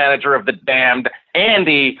 former manager of the Damned,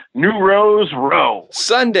 Andy New Rose Rowe.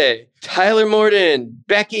 Sunday, Tyler Morden,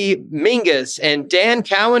 Becky Mingus, and Dan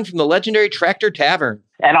Cowan from the legendary Tractor Tavern.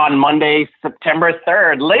 And on Monday, September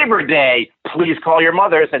 3rd, Labor Day, please call your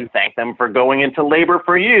mothers and thank them for going into labor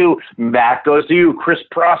for you. Back goes to you, Chris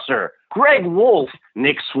Prosser, Greg Wolf,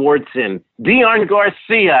 Nick Swartzen, Dion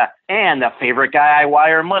Garcia, and the favorite guy I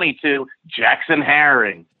wire money to, Jackson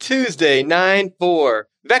Herring. Tuesday, 9/4.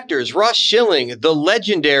 Vectors, Ross Schilling, the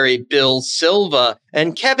legendary Bill Silva,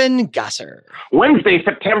 and Kevin Gasser. Wednesday,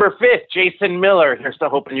 September 5th, Jason Miller. Here's to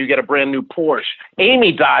hoping you get a brand new Porsche.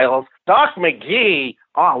 Amy Dials, Doc McGee.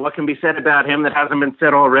 Oh, what can be said about him that hasn't been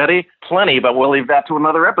said already? Plenty, but we'll leave that to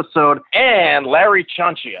another episode. And Larry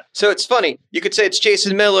Chunchia. So it's funny. You could say it's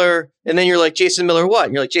Jason Miller, and then you're like, Jason Miller what?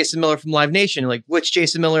 And you're like, Jason Miller from Live Nation. You're like, which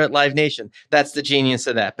Jason Miller at Live Nation? That's the genius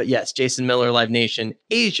of that. But yes, Jason Miller, Live Nation,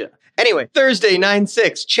 Asia. Anyway, Thursday,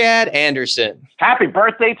 9/6, Chad Anderson. Happy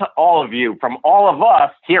birthday to all of you from all of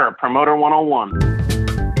us here at Promoter 101.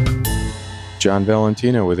 John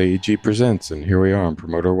Valentino with AEG Presents, and here we are on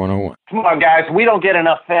Promoter 101. Come on, guys. We don't get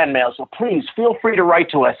enough fan mail, so please feel free to write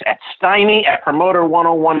to us at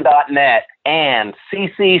steiny@promoter101.net and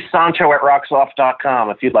ccsancho@rocksoft.com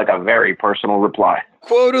if you'd like a very personal reply.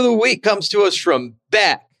 Quote of the week comes to us from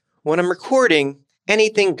Beck. When I'm recording,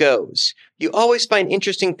 anything goes. You always find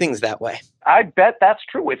interesting things that way. I bet that's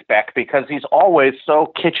true with Beck because he's always so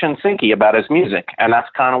kitchen sinky about his music, and that's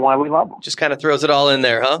kind of why we love him. Just kind of throws it all in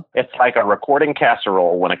there, huh? It's like a recording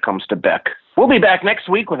casserole when it comes to Beck. We'll be back next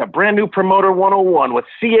week with a brand new Promoter 101 with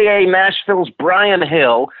CAA Nashville's Brian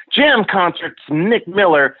Hill, Jam Concerts' Nick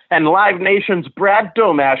Miller, and Live Nation's Brad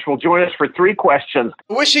Domash will join us for 3 questions.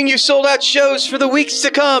 Wishing you sold out shows for the weeks to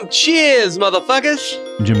come. Cheers, motherfuckers!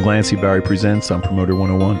 Jim Glancy, Barry Presents on Promoter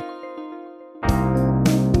 101.